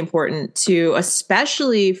extremely important to,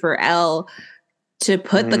 especially for Elle, to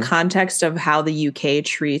put the context of how the UK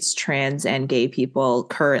treats trans and gay people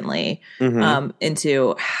currently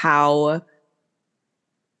into how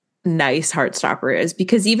nice Heartstopper is.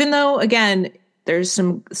 Because even though, again, there's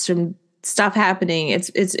some stuff happening,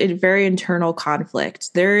 it's a very internal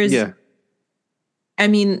conflict. There's, I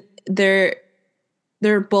mean, there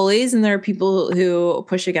are bullies and there are people who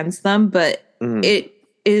push against them, but it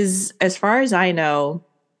is, as far as I know,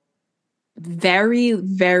 very,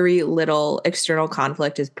 very little external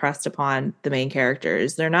conflict is pressed upon the main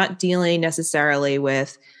characters. They're not dealing necessarily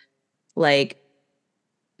with like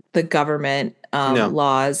the government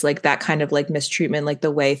laws, like that kind of like mistreatment, like the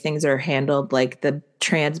way things are handled, like the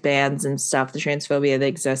trans bans and stuff, the transphobia that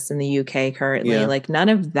exists in the UK currently. Like none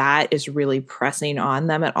of that is really pressing on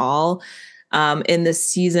them at all. In this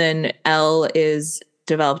season, Elle is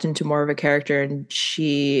developed into more of a character, and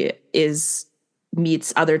she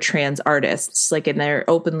meets other trans artists, like, and they're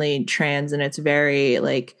openly trans, and it's very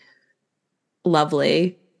like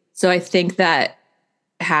lovely. So I think that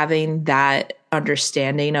having that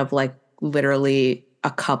understanding of like literally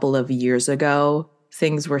a couple of years ago,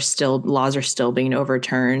 laws are still being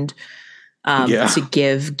overturned to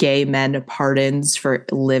give gay men pardons for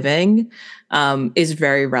living is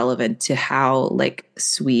very relevant to how like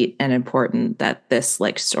sweet and important that this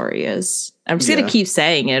like story is. I'm just gonna keep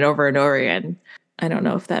saying it over and over again. I don't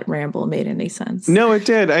know if that ramble made any sense. No, it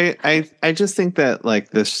did. I just think that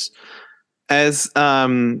like this, as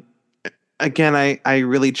again, I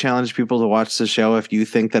really challenge people to watch the show if you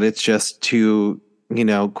think that it's just two,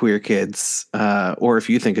 queer kids, or if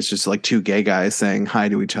you think it's just like two gay guys saying hi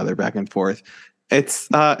to each other back and forth.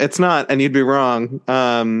 It's not, and you'd be wrong.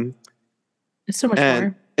 It's so much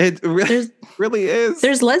more. It really is.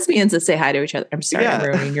 There's lesbians that say hi to each other. I'm sorry, I'm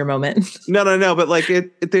ruining your moment. No. But like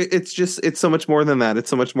it's so much more than that. It's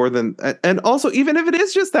so much more than, and also even if it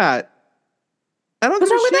is just that, I don't.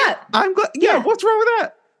 What's wrong with that? I'm glad. Yeah. What's wrong with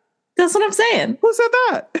that? That's what I'm saying. Who said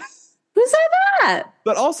that? Who said that?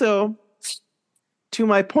 But also, to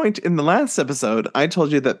my point in the last episode, I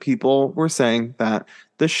told you that people were saying that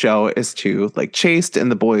the show is too like chaste and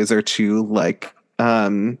the boys are too like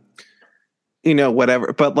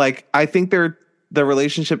whatever. But like I think the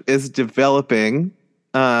relationship is developing.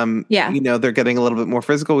 They're getting a little bit more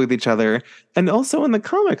physical with each other. And also in the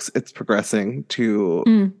comics, it's progressing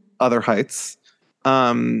to other heights.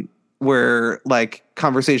 Where like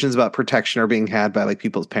conversations about protection are being had by like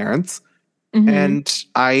people's parents. And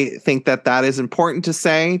I think that is important to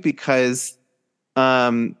say, because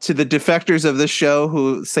to the defectors of the show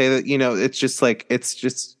who say that,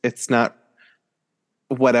 it's not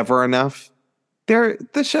whatever enough. They're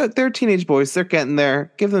teenage boys. They're getting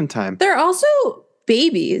there. Give them time. They're also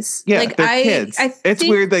babies. Yeah, like they're kids. It's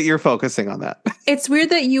weird that you're focusing on that. It's weird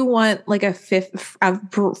that you want like a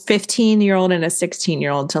 15-year-old and a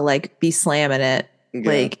 16-year-old to like be slamming it. Yeah.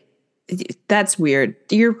 Like that's weird.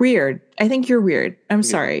 You're weird. I think you're weird. I'm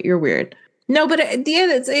sorry. You're weird. No, but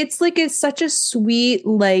it's like it's such a sweet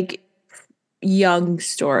like young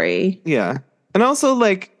story. Yeah. And also,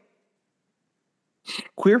 like,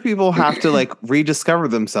 queer people have to like rediscover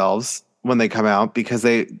themselves when they come out because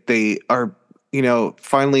they are, you know,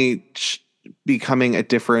 finally becoming a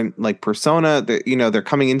different like persona that, you know, they're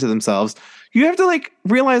coming into themselves. You have to like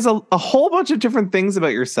realize a whole bunch of different things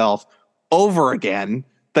about yourself over again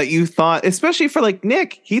that you thought, especially for like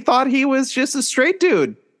Nick, he thought he was just a straight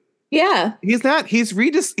dude. Yeah. He's not. He's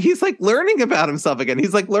like learning about himself again.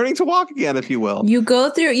 He's like learning to walk again, if you will. You go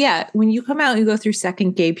through, when you come out, you go through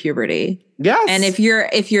second gay puberty. Yes. And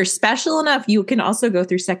if you're special enough, you can also go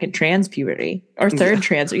through second trans puberty or third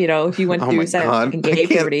trans, you know, if you went through second gay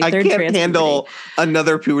puberty, third trans. I can't handle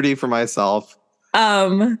another puberty for myself.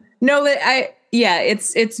 No, but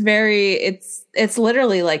it's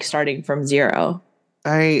literally like starting from zero.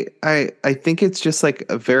 I think it's just like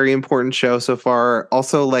a very important show so far.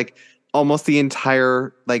 Also, like almost the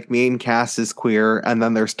entire like main cast is queer, and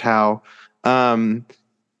then there's Tao.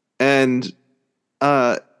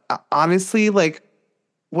 Honestly, like,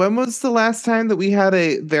 when was the last time that we had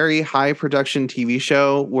a very high production TV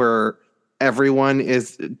show where everyone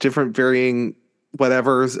is different varying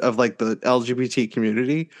whatevers of like the LGBT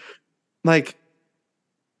community? Like,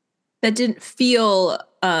 that didn't feel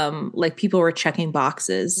like people were checking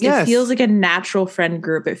boxes. Yes. It feels like a natural friend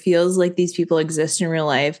group. It feels like these people exist in real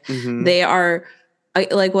life. Mm-hmm. They are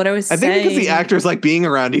like what I was saying. I think because the actors like being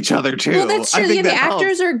around each other too. Well, that's true. Yeah, the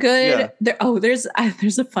actors are good. Yeah.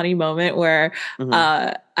 There's a funny moment where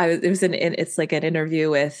it's like an interview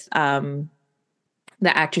with the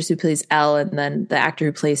actress who plays Elle and then the actor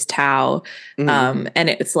who plays Tao. Mm-hmm. And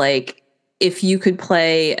it's like, if you could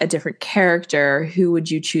play a different character, who would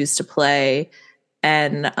you choose to play?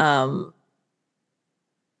 And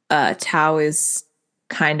Tao is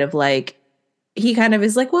kind of like, he kind of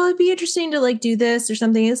is like, well, it'd be interesting to like do this or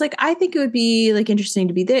something. It's like, I think it would be like interesting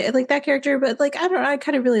to be like that character, but like, I don't know, I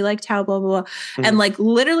kind of really like Tao, blah, blah, blah. Mm-hmm. And like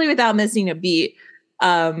literally without missing a beat,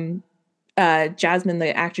 Jasmine,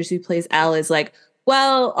 the actress who plays Elle, is like,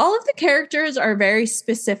 well, all of the characters are very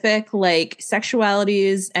specific, like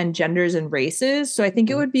sexualities and genders and races. So I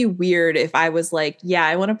think it would be weird if I was like, yeah,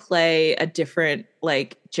 I want to play a different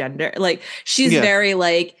like gender. Like she's very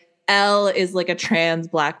like, Elle is like a trans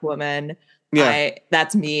Black woman. Yeah.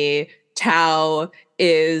 That's me. Tao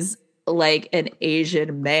is like an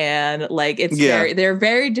Asian man. Like it's they're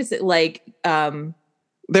very just like,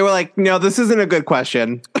 they were like, no, this isn't a good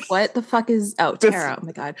question. What the fuck is Tara? Oh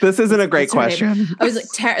my god, this isn't a great question. I was like,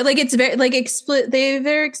 Tara, like it's very like they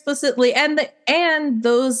very explicitly and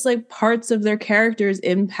those like parts of their characters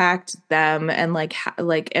impact them and like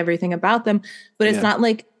everything about them, but it's not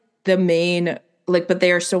like the main like, but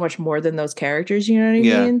they are so much more than those characters. You know what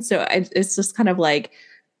I mean? So it's just kind of like.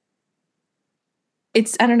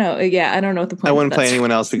 It's I don't know. Yeah, I don't know what the point. I wouldn't play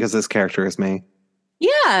anyone else because this character is me.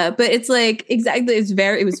 Yeah, but it's like exactly.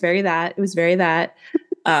 It was very that.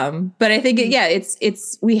 But I think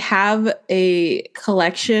it's we have a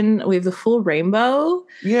collection. We have the full rainbow.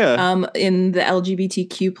 Yeah. In the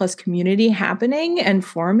LGBTQ plus community happening and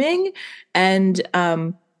forming, and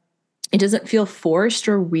it doesn't feel forced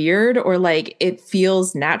or weird or like it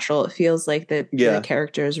feels natural. It feels like the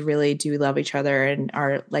characters really do love each other and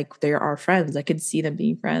are like they are friends. I could see them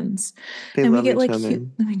being friends. And we get like cute,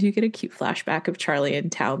 we do get a cute flashback of Charlie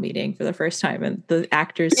and Tao meeting for the first time, and the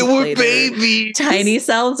actors who play their tiny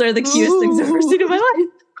selves are the cutest things I've ever seen in my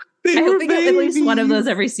life. I hope we get at least one of those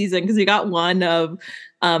every season because we got one of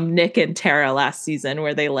Nick and Tara last season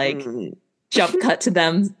where they like. Jump cut to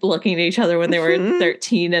them looking at each other when they were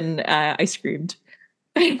 13 and I screamed.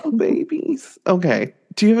 Oh, babies. Okay.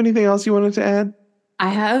 Do you have anything else you wanted to add? I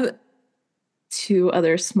have 2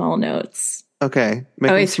 other small notes. Okay.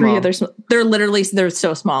 Make them 3 small. other they're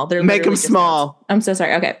so small. Make them small. Notes. I'm so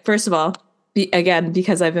sorry. Okay. First of all, again,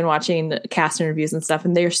 because I've been watching cast interviews and stuff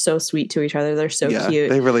and they're so sweet to each other. They're so cute.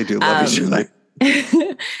 They really do love each other.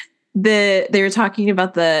 They were talking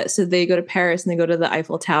about so they go to Paris and they go to the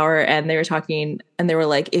Eiffel Tower and they were talking and they were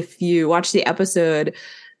like, if you watch the episode,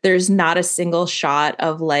 there's not a single shot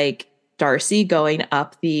of like Darcy going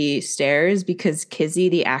up the stairs because Kizzy,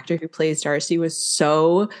 the actor who plays Darcy, was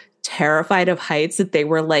so terrified of heights that they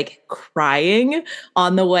were like crying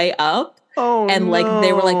on the way up. Oh, and like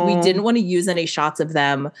they were like, we didn't want to use any shots of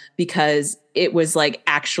them because it was like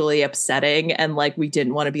actually upsetting and like we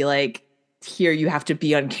didn't want to be like, here you have to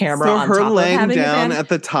be on camera. So on her top laying of down at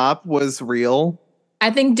the top was real. I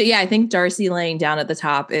think Darcy laying down at the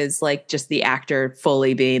top is like just the actor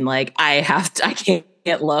fully being like, I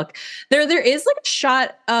can't look. There is like a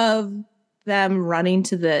shot of them running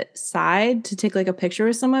to the side to take like a picture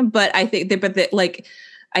with someone, but I think like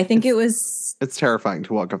I think it's terrifying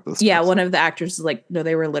to walk up those stairs. Yeah, one of the actors was like, no,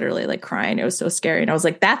 they were literally like crying. It was so scary. And I was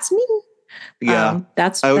like, that's me. Yeah.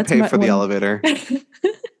 I would pay for the elevator.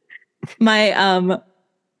 My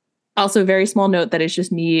also very small note that is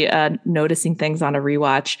just me noticing things on a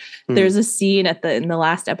rewatch. There's a scene in the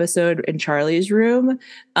last episode in Charlie's room,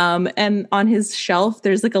 and on his shelf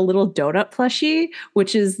there's like a little donut plushie,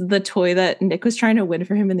 which is the toy that Nick was trying to win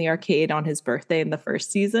for him in the arcade on his birthday in the first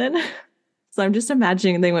season. So I'm just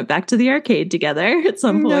imagining they went back to the arcade together at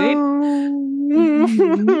some point.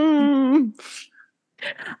 No.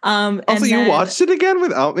 Also, you watched it again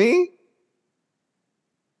without me?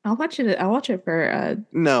 I'll watch it for an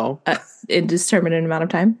indeterminate amount of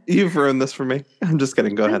time. You've ruined this for me. I'm just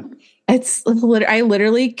kidding. Go ahead. I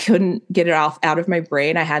literally couldn't get it out of my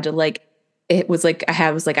brain. I had to I have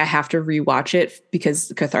to rewatch it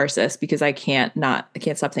because catharsis, because I can't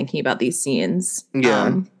stop thinking about these scenes.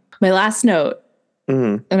 Yeah. My last note,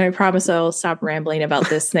 and I promise I'll stop rambling about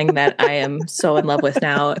this thing that I am so in love with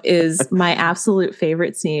now, is my absolute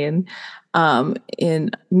favorite scene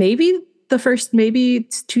in maybe the first 2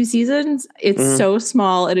 seasons. It's so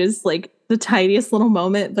small. It is like the tiniest little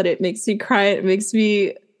moment, but it makes me cry. It's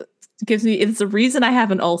the reason I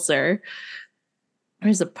have an ulcer.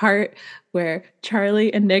 There's a part where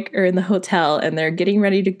Charlie and Nick are in the hotel and they're getting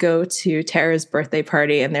ready to go to Tara's birthday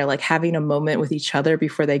party, and they're like having a moment with each other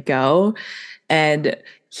before they go. And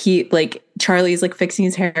Charlie's like fixing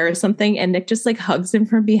his hair or something, and Nick just like hugs him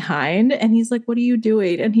from behind, and he's like, "What are you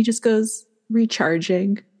doing?" And he just goes,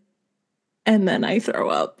 "Recharging." And then I throw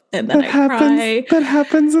up, and then cry. That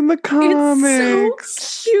happens in the comics.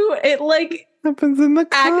 It's so cute. It happens in the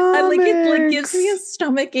comics. It gives me a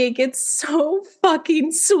stomach ache. It's so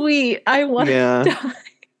fucking sweet. I want to die.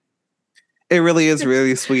 It really is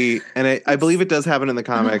really sweet, and I believe it does happen in the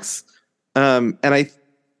comics. And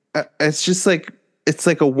it's just like it's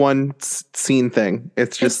like a one scene thing.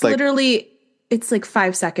 It's just literally it's like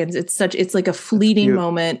 5 seconds. It's like a fleeting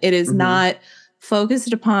moment. It is not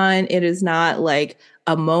focused upon. It is not like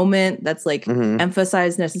a moment that's like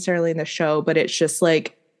emphasized necessarily in the show, but it's just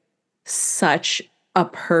like such a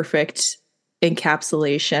perfect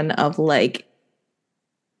encapsulation of like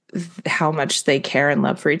how much they care and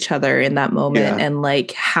love for each other in that moment, and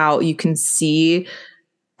like how you can see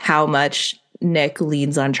how much Nick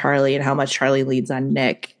leans on Charlie and how much Charlie leans on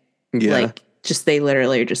Nick. Like just they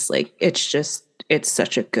literally are just like it's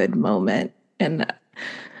such a good moment, and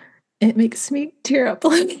it makes me tear up a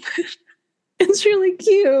little bit. It's really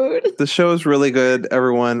cute. The show is really good,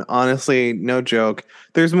 everyone. Honestly, no joke.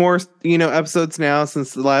 There's more, episodes now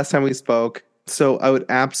since the last time we spoke. So I would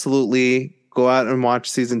absolutely go out and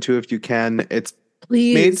watch season 2 if you can. It's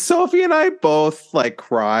made Sophie and I both like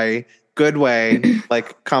cry. Good way,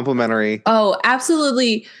 like complimentary. Oh,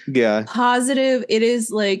 absolutely. Yeah. Positive. It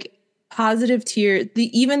is like positive tear.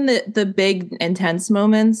 Even the big intense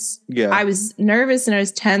moments. Yeah. I was nervous and I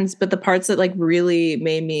was tense, but the parts that like really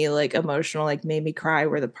made me like emotional, like made me cry,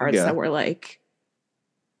 were the parts that were like,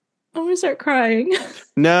 I'm gonna start crying.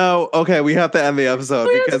 No, okay, we have to end the episode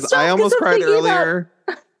because I almost cried earlier,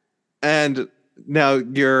 and now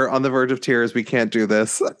you're on the verge of tears. We can't do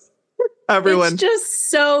this. Everyone, it's just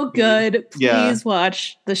so good. Please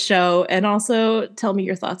watch the show, and also tell me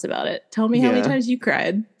your thoughts about it. Tell me how many times you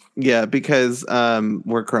cried. Yeah, because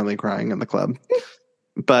we're currently crying in the club.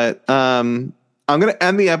 But I'm going to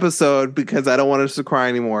end the episode because I don't want us to cry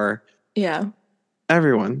anymore. Yeah.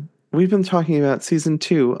 Everyone, we've been talking about season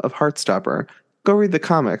 2 of Heartstopper. Go read the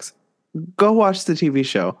comics. Go watch the TV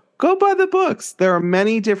show. Go buy the books. There are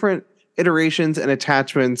many different iterations and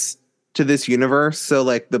attachments to this universe. So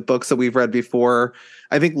like the books that we've read before,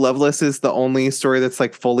 I think Loveless is the only story that's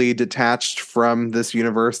like fully detached from this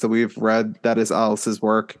universe that we've read. That is Alice's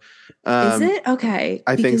work. Is it? Okay.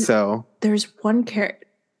 I think so. There's one character.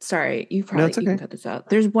 Sorry, you can cut this out.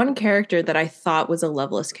 There's one character that I thought was a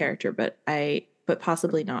Loveless character, but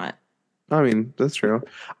possibly not. I mean, that's true.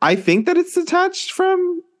 I think that it's detached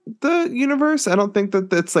from the universe. I don't think that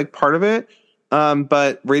that's like part of it.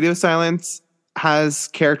 But Radio Silence has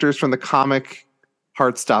characters from the comic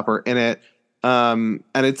Heartstopper in it. And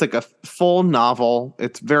it's like a full novel.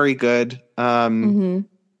 It's very good. And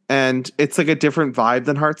it's like a different vibe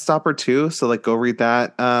than Heartstopper too. So like go read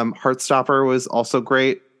that. Heartstopper was also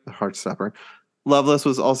great. Heartstopper. Loveless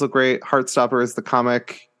was also great. Heartstopper is the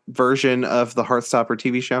comic version of the Heartstopper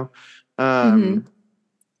TV show.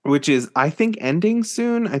 Which is, I think, ending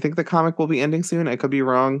soon. I think the comic will be ending soon. I could be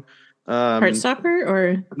wrong. Heartstopper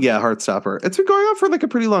or? Yeah, Heartstopper. It's been going on for like a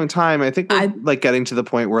pretty long time. I think we're like getting to the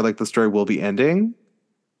point where like the story will be ending.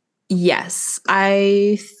 Yes.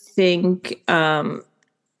 I think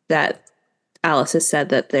that Alice has said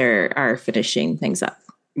that they are finishing things up.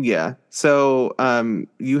 Yeah. So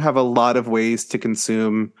you have a lot of ways to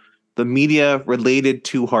consume the media related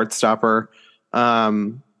to Heartstopper.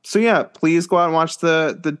 So yeah, please go out and watch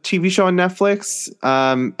the TV show on Netflix.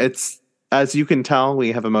 It's, as you can tell,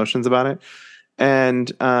 we have emotions about it.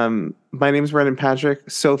 And my name is Brendan Patrick.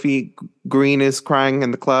 Sophie Green is crying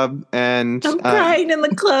in the club, and I'm crying in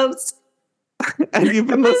the clubs. And you've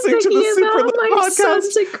been listening to the Super Lit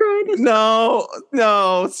podcast.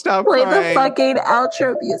 No, stop Play crying. the fucking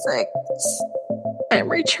outro music. I'm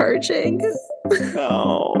recharging.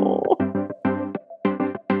 No.